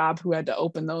person's job who had to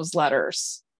open those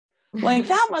letters. Like,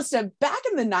 that must have, back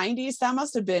in the 90s, that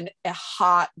must have been a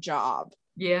hot job.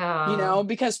 Yeah. You know,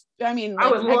 because I mean, I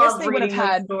guess they would have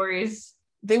had stories.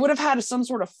 They would have had some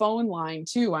sort of phone line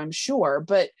too, I'm sure.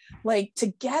 But like, to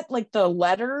get like the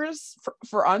letters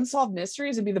for Unsolved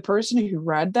Mysteries and be the person who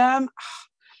read them,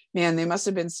 man, they must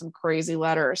have been some crazy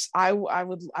letters. I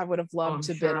would have loved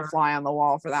to have been a fly on the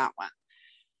wall for that one.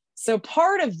 So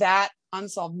part of that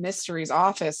Unsolved Mysteries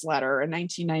office letter in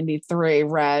 1993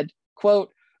 read,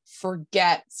 quote,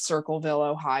 "Forget Circleville,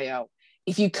 Ohio.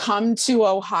 If you come to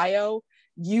Ohio,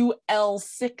 you El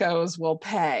sickos will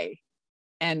pay,"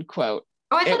 end quote.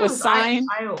 Oh, I thought it was signed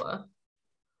Iowa.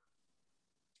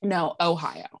 No,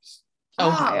 Ohio. Oh.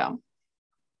 Ohio.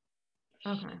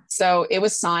 Okay. So it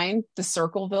was signed the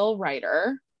Circleville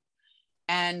Writer.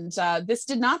 And this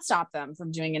did not stop them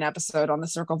from doing an episode on the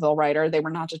Circleville Writer. They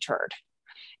were not deterred.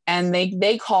 And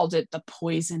they called it the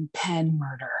Poison Pen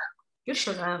Murder. Good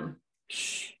for them.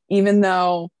 Even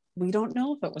though we don't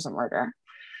know if it was a murder.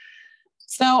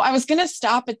 So I was going to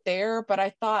stop it there, but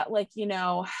I thought, like, you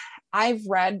know, I've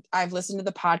listened to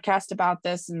the podcast about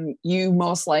this, and you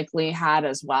most likely had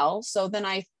as well. So then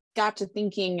I got to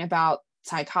thinking about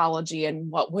psychology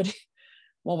and what would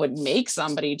make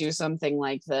somebody do something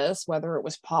like this, whether it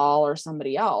was Paul or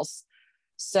somebody else.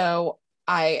 So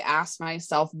I asked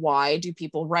myself, why do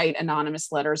people write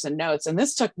anonymous letters and notes? And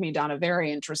this took me down a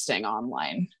very interesting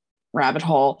online rabbit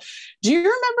hole. Do you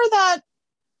remember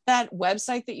that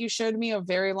website that you showed me a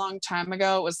very long time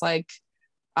ago? It was like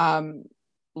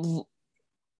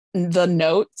the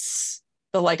notes,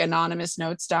 the like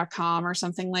anonymousnotes.com or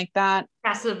something like that.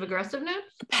 Passive aggressive notes?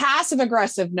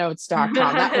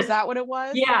 Passiveaggressivenotes.com. Was that what it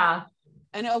was? Yeah.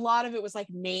 And a lot of it was like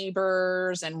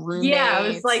neighbors and roommates. Yeah, it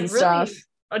was like really stuff.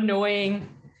 Annoying.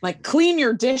 Like, clean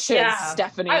your dishes,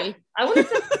 Stephanie. I wonder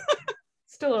if it's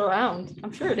still around.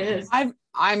 I'm sure it is.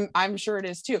 I'm sure it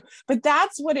is too. But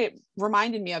that's what it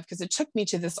reminded me of, because it took me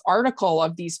to this article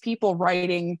of these people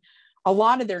writing a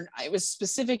lot of it was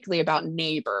specifically about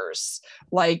neighbors.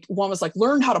 Like, one was like,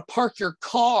 learn how to park your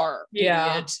car,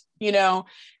 idiot, you know,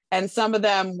 and some of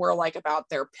them were like about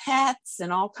their pets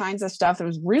and all kinds of stuff. It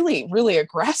was really, really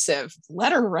aggressive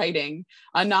letter writing,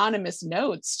 anonymous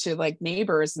notes to like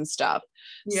neighbors and stuff.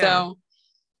 Yeah. So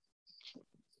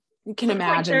you can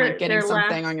imagine like getting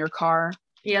something on your car.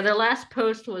 Yeah, their last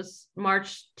post was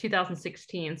March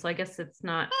 2016. So I guess it's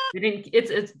not,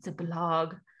 it's a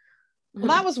blog. Well,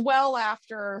 that was well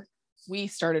after we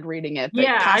started reading it.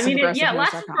 Yeah, I mean, it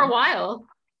lasted for a while.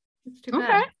 It's too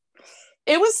bad.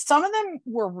 It was, some of them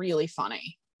were really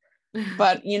funny,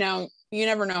 but you know, you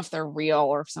never know if they're real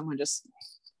or if someone just,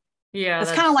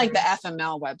 it's kind of like the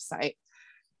FML website.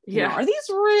 Yeah. You know, are these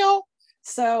real?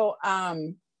 So,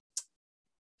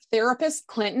 therapist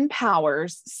Clinton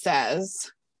Powers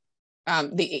says,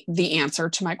 the answer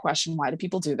to my question, why do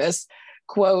people do this?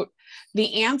 Quote,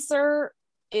 "The answer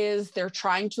is they're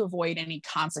trying to avoid any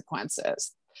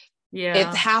consequences." Yeah.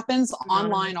 It happens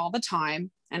online all the time,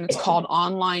 and it's called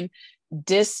online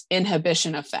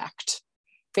disinhibition effect.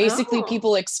 Basically,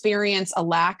 people experience a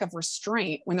lack of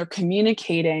restraint when they're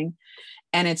communicating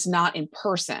and it's not in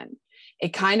person.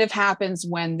 It kind of happens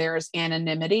when there's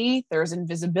anonymity, there's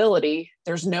invisibility,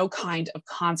 there's no kind of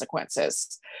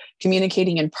consequences.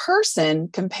 Communicating in person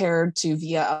compared to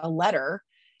via a letter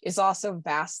is also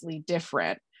vastly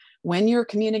different. When you're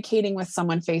communicating with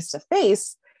someone face to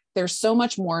face, there's so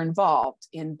much more involved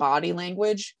in body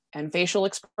language and facial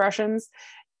expressions,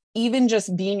 even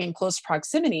just being in close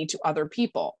proximity to other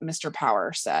people, Mr.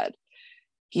 Power said.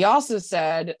 He also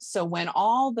said, so when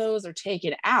all those are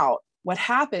taken out, what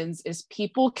happens is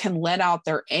people can let out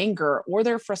their anger or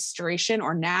their frustration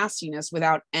or nastiness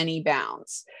without any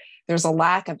bounds. There's a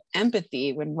lack of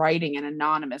empathy when writing an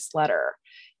anonymous letter.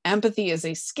 Empathy is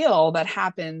a skill that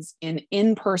happens in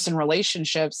in-person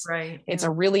relationships. Right. It's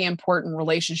a really important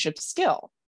relationship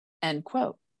skill, end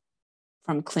quote,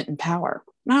 from Clinton Power.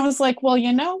 And I was like, well,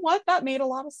 you know what? That made a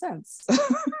lot of sense. I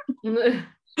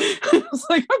was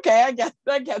like, okay, I get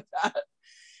that.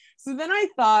 So then I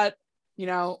thought, you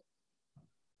know,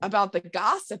 about the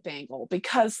gossip angle,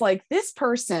 because like this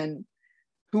person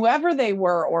whoever they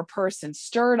were or person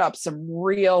stirred up some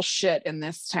real shit in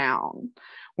this town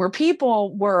where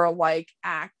people were like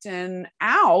acting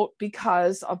out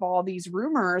because of all these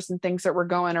rumors and things that were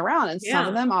going around. And some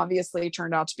of them obviously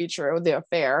turned out to be true, the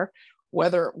affair,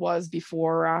 whether it was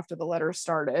before or after the letter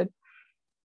started.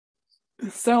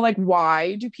 So like,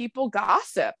 why do people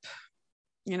gossip?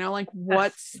 You know, like,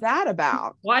 what's that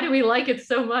about? Why do we like it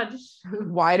so much?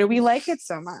 Why do we like it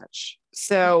so much?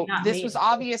 So this was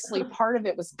obviously part of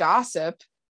it was gossip,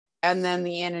 and then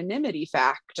the anonymity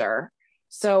factor.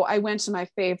 So I went to my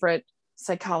favorite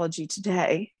Psychology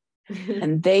Today,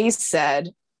 and they said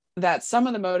that some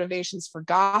of the motivations for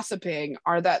gossiping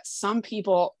are that some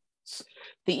people,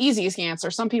 the easiest answer,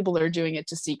 some people are doing it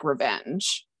to seek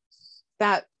revenge.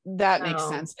 That makes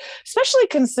sense, especially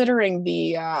considering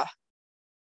the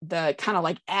kind of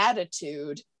like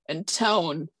attitude and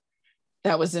tone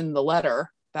that was in the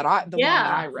letter that one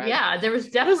that I read. Yeah, there was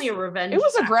definitely a revenge. It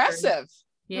was factor. Aggressive.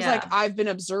 Yeah. It was like, I've been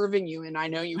observing you and I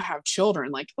know you have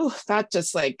children. Like, oh, that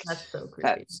just like, that's so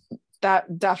creepy.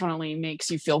 That definitely makes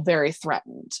you feel very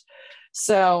threatened.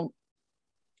 So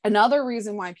another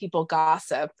reason why people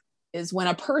gossip is when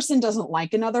a person doesn't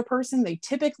like another person, they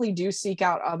typically do seek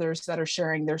out others that are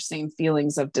sharing their same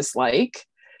feelings of dislike.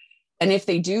 And if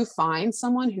they do find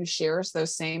someone who shares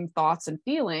those same thoughts and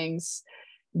feelings,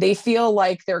 they feel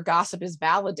like their gossip is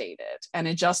validated and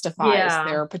it justifies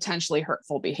their potentially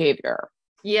hurtful behavior.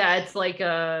 Yeah, it's like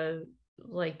a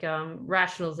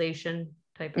rationalization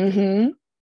type of thing.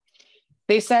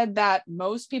 They said that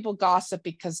most people gossip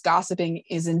because gossiping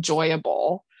is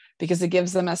enjoyable because it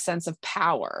gives them a sense of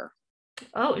power.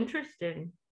 Oh,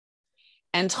 interesting.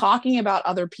 And talking about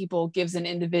other people gives an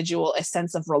individual a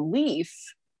sense of relief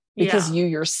because you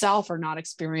yourself are not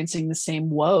experiencing the same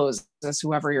woes as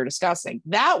whoever you're discussing.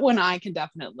 That one I can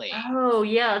definitely. Oh,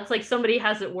 yeah. It's like somebody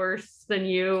has it worse than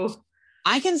you.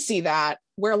 I can see that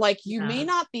where like you may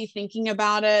not be thinking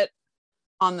about it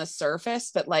on the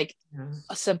surface, but like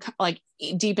like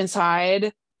deep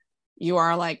inside, you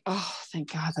are like, oh,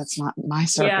 thank God that's not my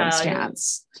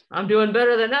circumstance. Yeah, I'm doing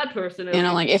better than that person. You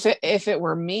know, like if it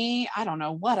were me, I don't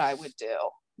know what I would do.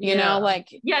 You know,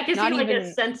 like it gives you like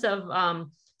a sense of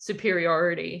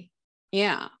superiority.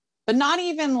 Yeah, but not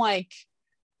even like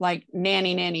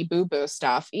nanny boo boo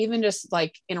stuff. Even just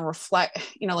like in a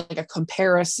like a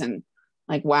comparison.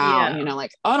 Like, wow, you know,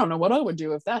 like, I don't know what I would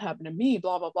do if that happened to me,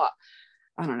 blah, blah, blah.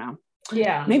 I don't know.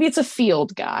 Yeah. Maybe it's a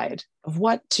field guide of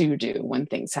what to do when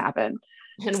things happen.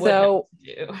 And so what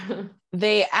to do.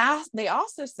 they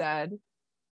also said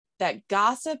that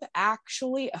gossip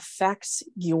actually affects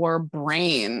your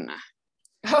brain.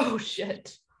 Oh,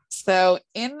 shit. So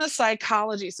in the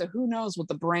psychology, so who knows what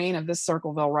the brain of this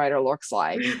Circleville writer looks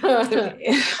like?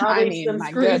 I mean,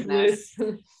 my goodness.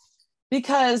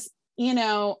 Because you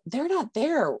know, they're not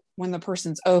there when the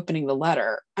person's opening the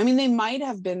letter. I mean, they might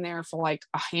have been there for like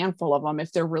a handful of them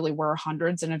if there really were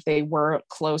hundreds and if they were a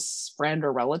close friend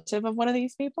or relative of one of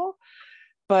these people,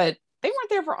 but they weren't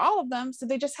there for all of them. So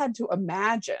they just had to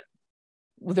imagine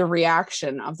the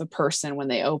reaction of the person when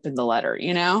they opened the letter,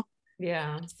 you know?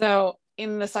 Yeah. So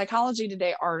in the Psychology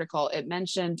Today article, it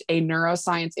mentioned a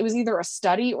neuroscience. It was either a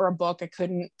study or a book. I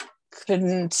couldn't,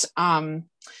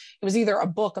 it was either a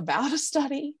book about a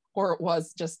study or it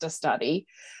was just a study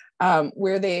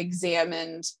where they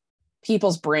examined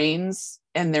people's brains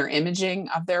and their imaging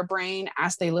of their brain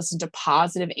as they listened to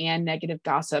positive and negative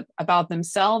gossip about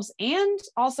themselves and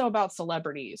also about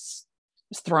celebrities.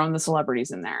 Just throwing the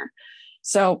celebrities in there.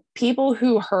 So people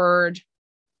who heard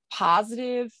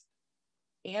positive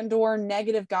and or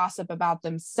negative gossip about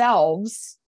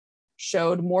themselves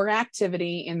showed more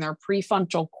activity in their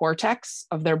prefrontal cortex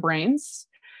of their brains,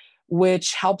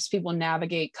 which helps people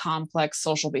navigate complex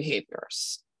social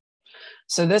behaviors.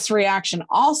 So this reaction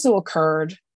also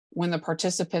occurred when the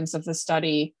participants of the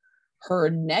study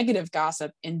heard negative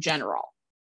gossip in general.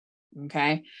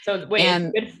 Okay. So wait,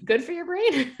 and good for your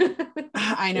brain?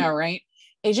 I know, right?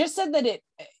 It just said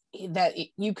that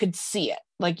you could see it.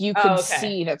 Like you could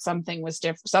see that something was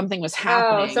different, something was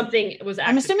happening. Oh, something was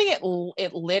I'm assuming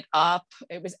it lit up.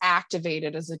 It was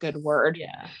activated is a good word.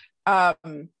 Yeah.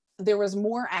 There was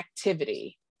more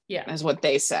activity, is what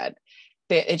they said.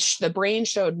 The brain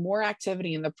showed more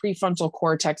activity in the prefrontal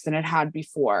cortex than it had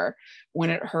before when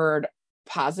it heard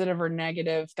positive or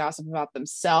negative gossip about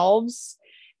themselves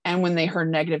and when they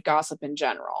heard negative gossip in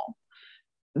general.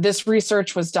 This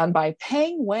research was done by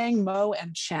Peng, Wang, Mo,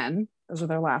 and Chen. Those are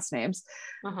their last names.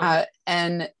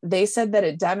 And they said that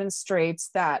it demonstrates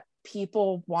that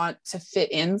people want to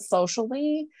fit in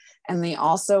socially, and they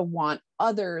also want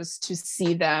others to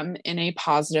see them in a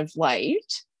positive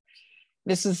light.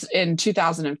 this is in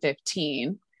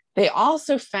 2015. They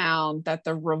also found that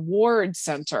the reward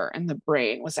center in the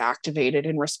brain was activated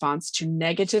in response to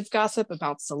negative gossip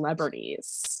about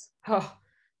celebrities. Oh,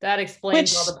 that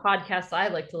explains all the podcasts I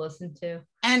like to listen to.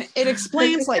 And it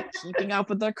explains like Keeping Up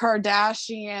with the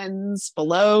Kardashians,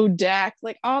 Below Deck,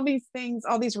 like all these things,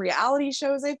 all these reality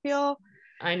shows, I feel.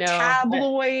 I know.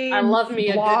 Tabloids. I love me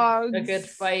a good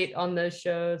fight on those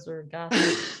shows or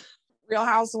gossip. Real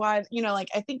Housewives, you know, like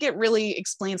I think it really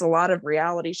explains a lot of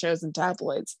reality shows and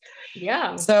tabloids.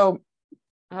 Yeah. So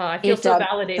I feel so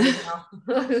validated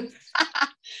now.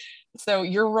 So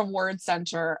your reward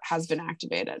center has been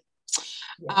activated.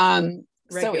 Yeah.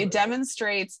 So it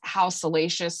demonstrates how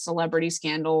salacious celebrity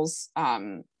scandals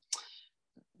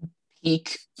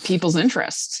pique people's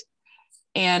interest.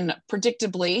 And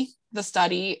predictably, the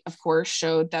study, of course,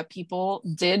 showed that people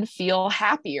did feel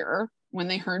happier when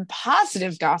they heard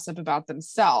positive gossip about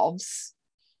themselves,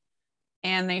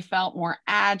 and they felt more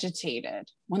agitated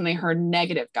when they heard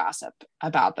negative gossip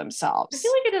about themselves. I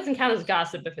feel like it doesn't count as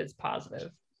gossip if it's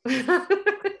positive. I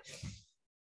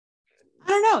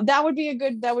don't know. That would be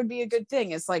a good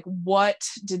thing. It's like, what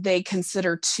did they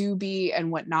consider to be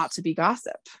and what not to be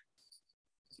gossip?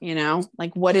 You know,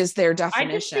 like what is their definition?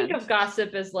 I just think of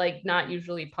gossip as like not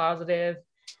usually positive,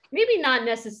 maybe not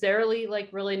necessarily like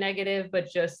really negative,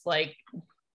 but just like,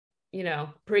 you know,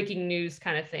 breaking news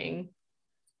kind of thing.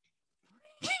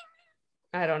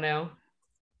 I don't know.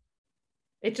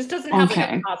 It just doesn't have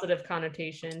like a positive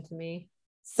connotation to me.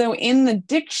 So in the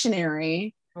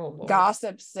dictionary,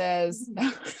 gossip says,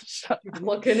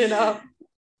 looking it up.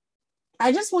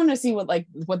 I just want to see what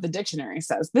the dictionary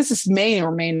says. This may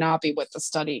or may not be what the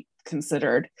study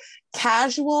considered.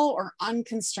 Casual or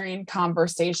unconstrained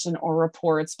conversation or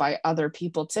reports by other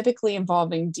people, typically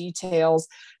involving details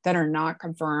that are not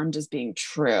confirmed as being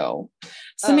true.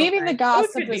 So maybe the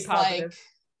gossip is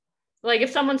like if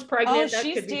someone's pregnant, that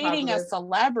she's could be dating positive. a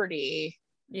celebrity.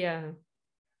 Yeah.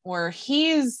 Or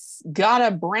he's got a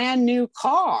brand new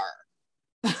car.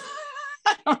 I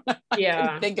don't know. Yeah. I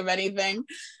couldn't think of anything.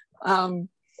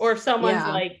 Or if someone's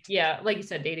like you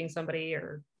said, dating somebody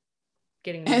or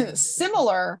getting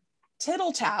similar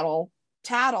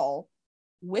tattle,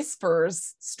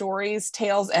 whispers, stories,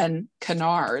 tales, and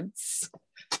canards.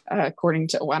 According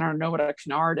to, I don't know what a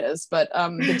canard is, but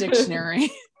the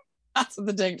dictionary, that's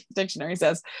what the dictionary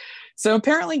says. So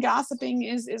apparently gossiping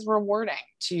is rewarding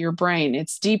to your brain.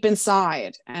 It's deep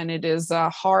inside and it is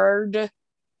hard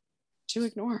to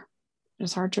ignore.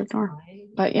 It's hard to ignore.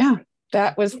 But yeah.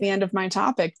 That was the end of my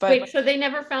topic. But wait, so they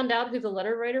never found out who the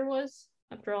letter writer was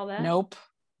after all that? Nope.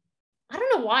 I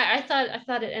don't know why. I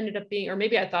thought it ended up being, or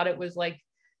maybe I thought it was like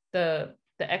the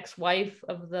ex-wife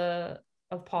of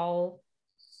Paul,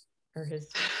 or his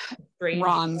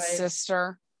Ron's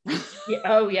sister. Yeah.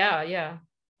 Oh yeah.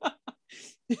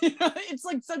 It's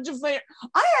like such a fair.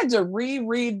 I had to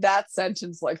reread that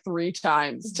sentence like 3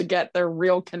 times to get their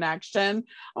real connection.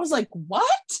 I was like,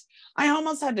 what? I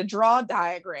almost had to draw a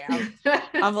diagram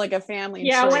of like a family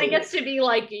tree. When it gets to be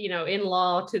like, you know,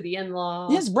 in-law to the in-law.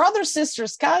 His brother,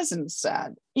 sister's cousin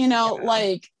said, you know,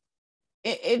 like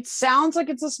it sounds like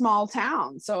it's a small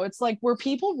town. So it's like where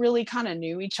people really kind of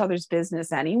knew each other's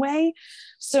business anyway.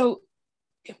 So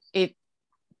it,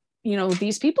 you know,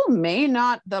 these people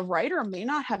the writer may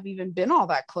not have even been all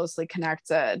that closely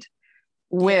connected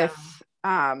with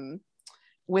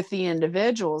the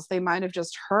individuals. They might have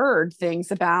just heard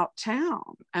things about town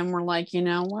and were like, you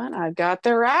know what, I've got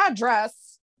their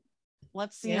address,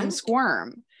 let's see them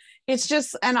squirm. It's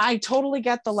just, and I totally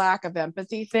get the lack of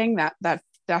empathy thing that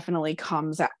definitely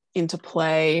comes into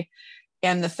play,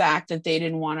 and the fact that they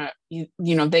didn't want to,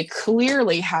 you know, they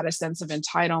clearly had a sense of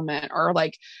entitlement or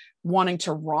like wanting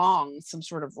to wrong some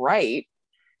sort of right.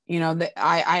 You know, that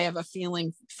I have a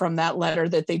feeling from that letter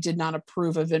that they did not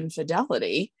approve of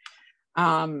infidelity.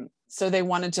 So they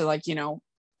wanted to, like, you know,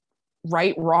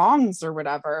 right wrongs or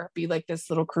whatever, be like this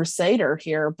little crusader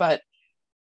here. But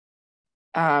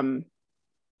yeah,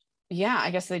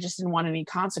 I guess they just didn't want any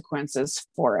consequences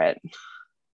for it.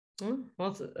 Well,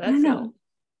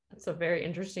 that's a very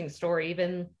interesting story.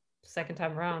 Even second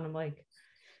time around, I'm like,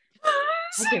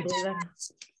 I can't believe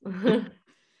that.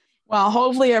 Well,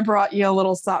 hopefully I brought you a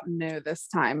little something new this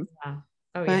time. Yeah.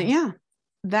 Oh, but yeah,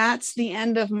 that's the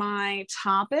end of my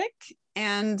topic.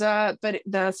 And but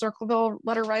the Circleville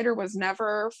letter writer was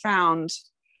never found,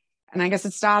 and I guess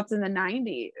it stopped in the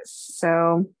 90s,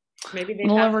 so maybe a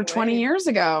little over 20 years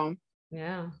ago.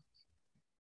 Yeah.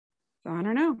 So I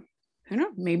don't know. Who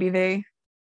knows? Maybe they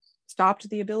stopped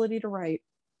the ability to write.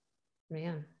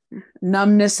 Man.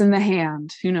 Numbness in the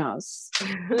hand. Who knows?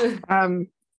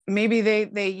 maybe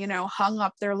they hung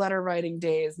up their letter writing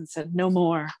days and said no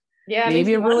more. Yeah,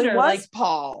 maybe it really wonder, was like,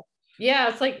 Paul. Yeah,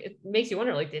 it's like, it makes you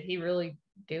wonder, like, did he really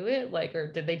do it? Like,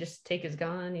 or did they just take his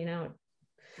gun?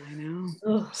 I know.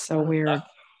 Ugh, So weird.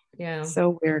 Yeah.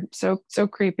 So weird. So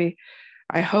creepy.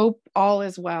 I hope all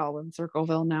is well in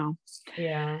Circleville now.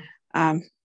 Yeah. And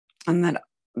that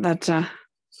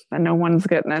no one's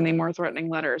getting any more threatening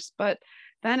letters. But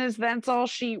that's all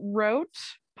she wrote,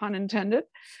 pun intended.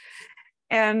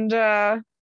 And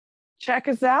check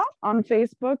us out on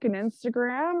Facebook and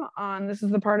Instagram on This Is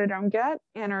the Part I Don't Get,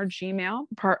 and our Gmail,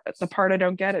 the part I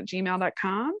don't get at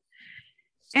gmail.com.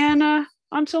 And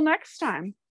until next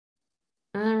time.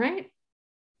 All right.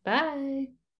 Bye.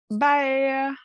 Bye.